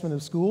assessment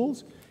of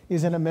schools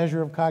is in a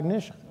measure of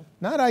cognition.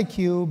 Not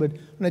IQ, but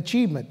an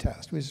achievement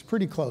test, which is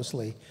pretty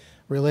closely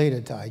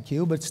related to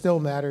IQ, but still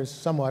matters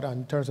somewhat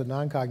in terms of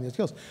non-cognitive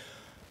skills.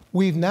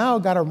 We've now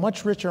got a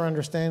much richer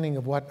understanding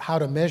of how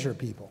to measure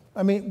people.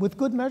 I mean, with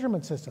good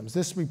measurement systems.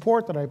 This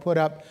report that I put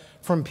up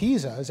from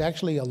PISA is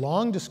actually a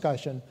long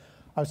discussion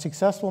of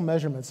successful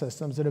measurement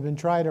systems that have been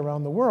tried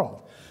around the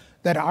world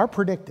that are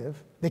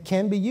predictive, that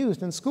can be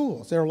used in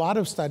schools. There are a lot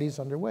of studies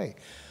underway.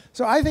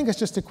 So I think it's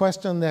just a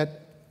question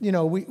that, you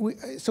know,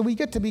 we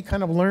get to be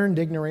kind of learned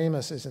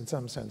ignoramuses in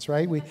some sense,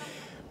 right?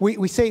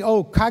 We say,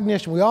 oh,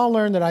 cognition, we all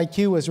learned that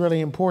IQ is really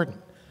important.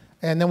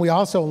 And then we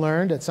also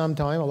learned at some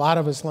time, a lot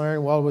of us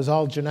learned, well, it was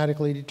all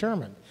genetically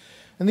determined.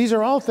 And these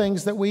are all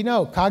things that we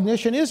know.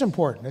 Cognition is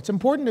important. It's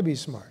important to be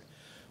smart.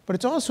 But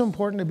it's also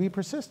important to be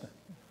persistent.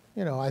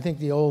 You know, I think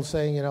the old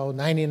saying, you know,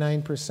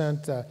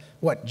 99%,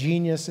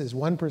 genius is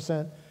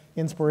 1%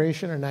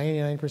 inspiration or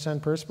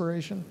 99%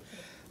 perspiration.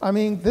 I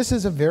mean, this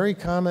is a very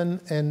common,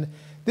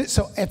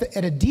 so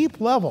at a deep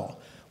level,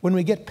 when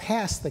we get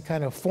past the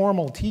kind of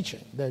formal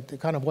teaching, the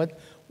kind of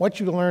what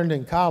you learned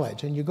in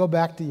college, and you go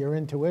back to your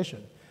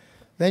intuition,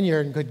 then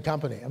you're in good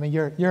company. I mean,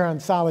 you're on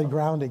solid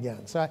ground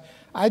again. So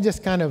I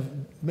just kind of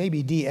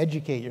maybe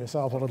de-educate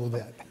yourself a little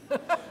bit,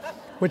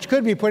 which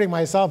could be putting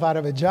myself out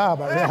of a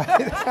job, I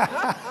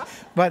realize.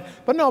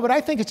 but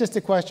I think it's just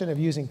a question of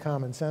using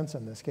common sense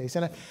in this case.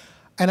 And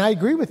I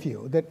agree with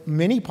you that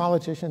many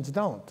politicians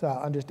don't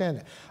understand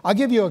it. I'll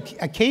give you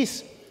a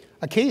case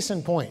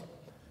in point,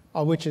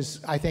 which is,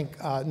 I think,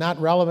 not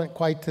relevant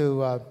quite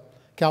to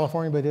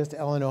California, but it is to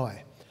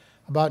Illinois.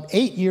 About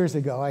 8 years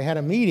ago, I had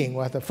a meeting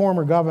with the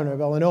former governor of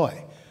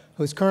Illinois,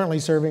 who's currently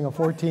serving a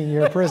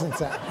 14-year prison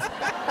sentence.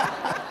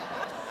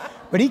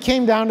 But he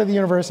came down to the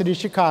University of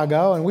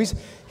Chicago, and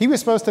he was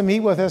supposed to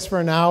meet with us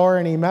for an hour,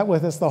 and he met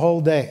with us the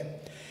whole day.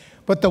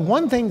 But the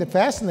one thing that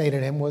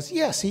fascinated him was,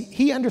 yes,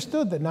 he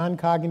understood that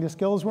non-cognitive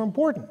skills were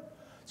important.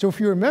 So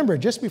if you remember,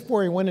 just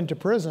before he went into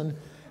prison,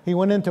 he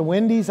went into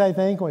Wendy's, I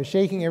think, was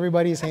shaking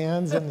everybody's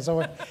hands and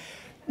so on.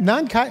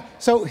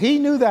 So he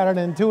knew that at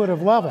an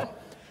intuitive level.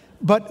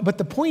 But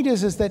the point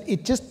is that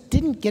it just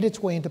didn't get its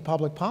way into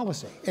public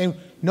policy. And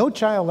No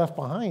Child Left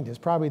Behind is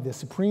probably the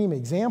supreme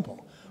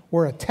example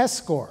where a test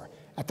score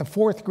at the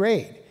 4th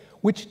grade,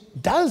 which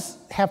does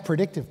have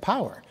predictive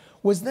power,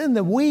 was then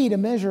the way to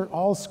measure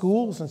all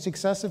schools and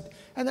successive,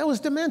 and that was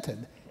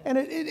demented. And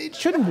it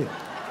shouldn't be.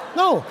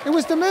 No, it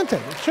was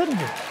demented. It shouldn't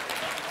be.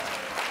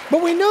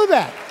 But we knew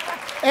that.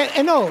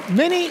 And no,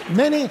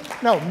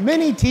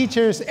 many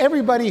teachers,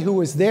 everybody who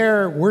was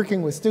there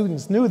working with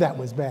students knew that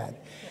was bad.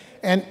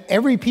 And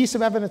every piece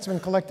of evidence has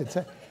been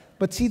collected.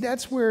 But see,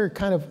 that's where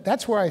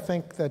I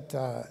think that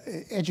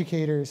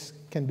educators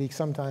can be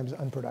sometimes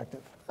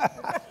unproductive.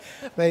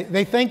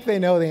 They think they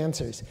know the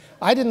answers.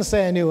 I didn't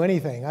say I knew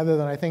anything other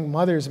than I think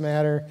mothers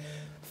matter,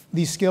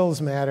 these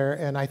skills matter,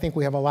 and I think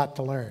we have a lot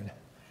to learn.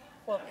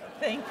 Well,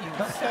 thank you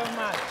so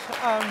much.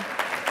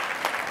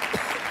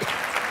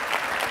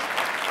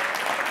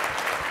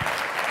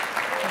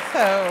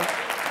 So,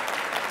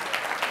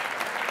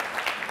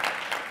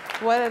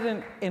 what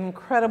an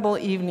incredible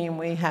evening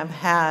we have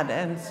had.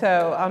 And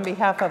so, on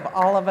behalf of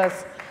all of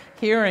us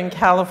here in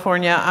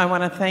California, I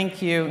want to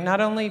thank you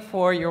not only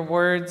for your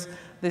words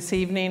this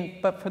evening,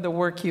 but for the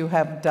work you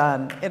have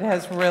done. It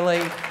has really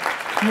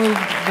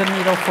moved the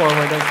needle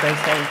forward, as they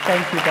say.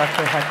 Thank you,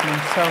 Dr. Heckman,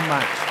 so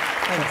much.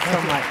 Thanks so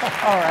much.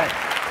 All right.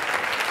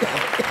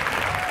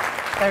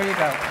 There you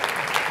go.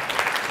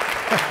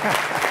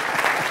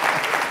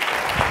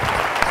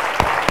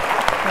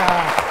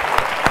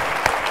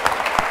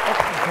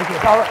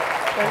 All right.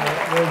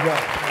 There you go.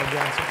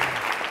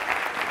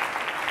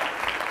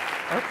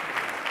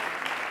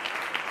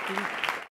 Okay.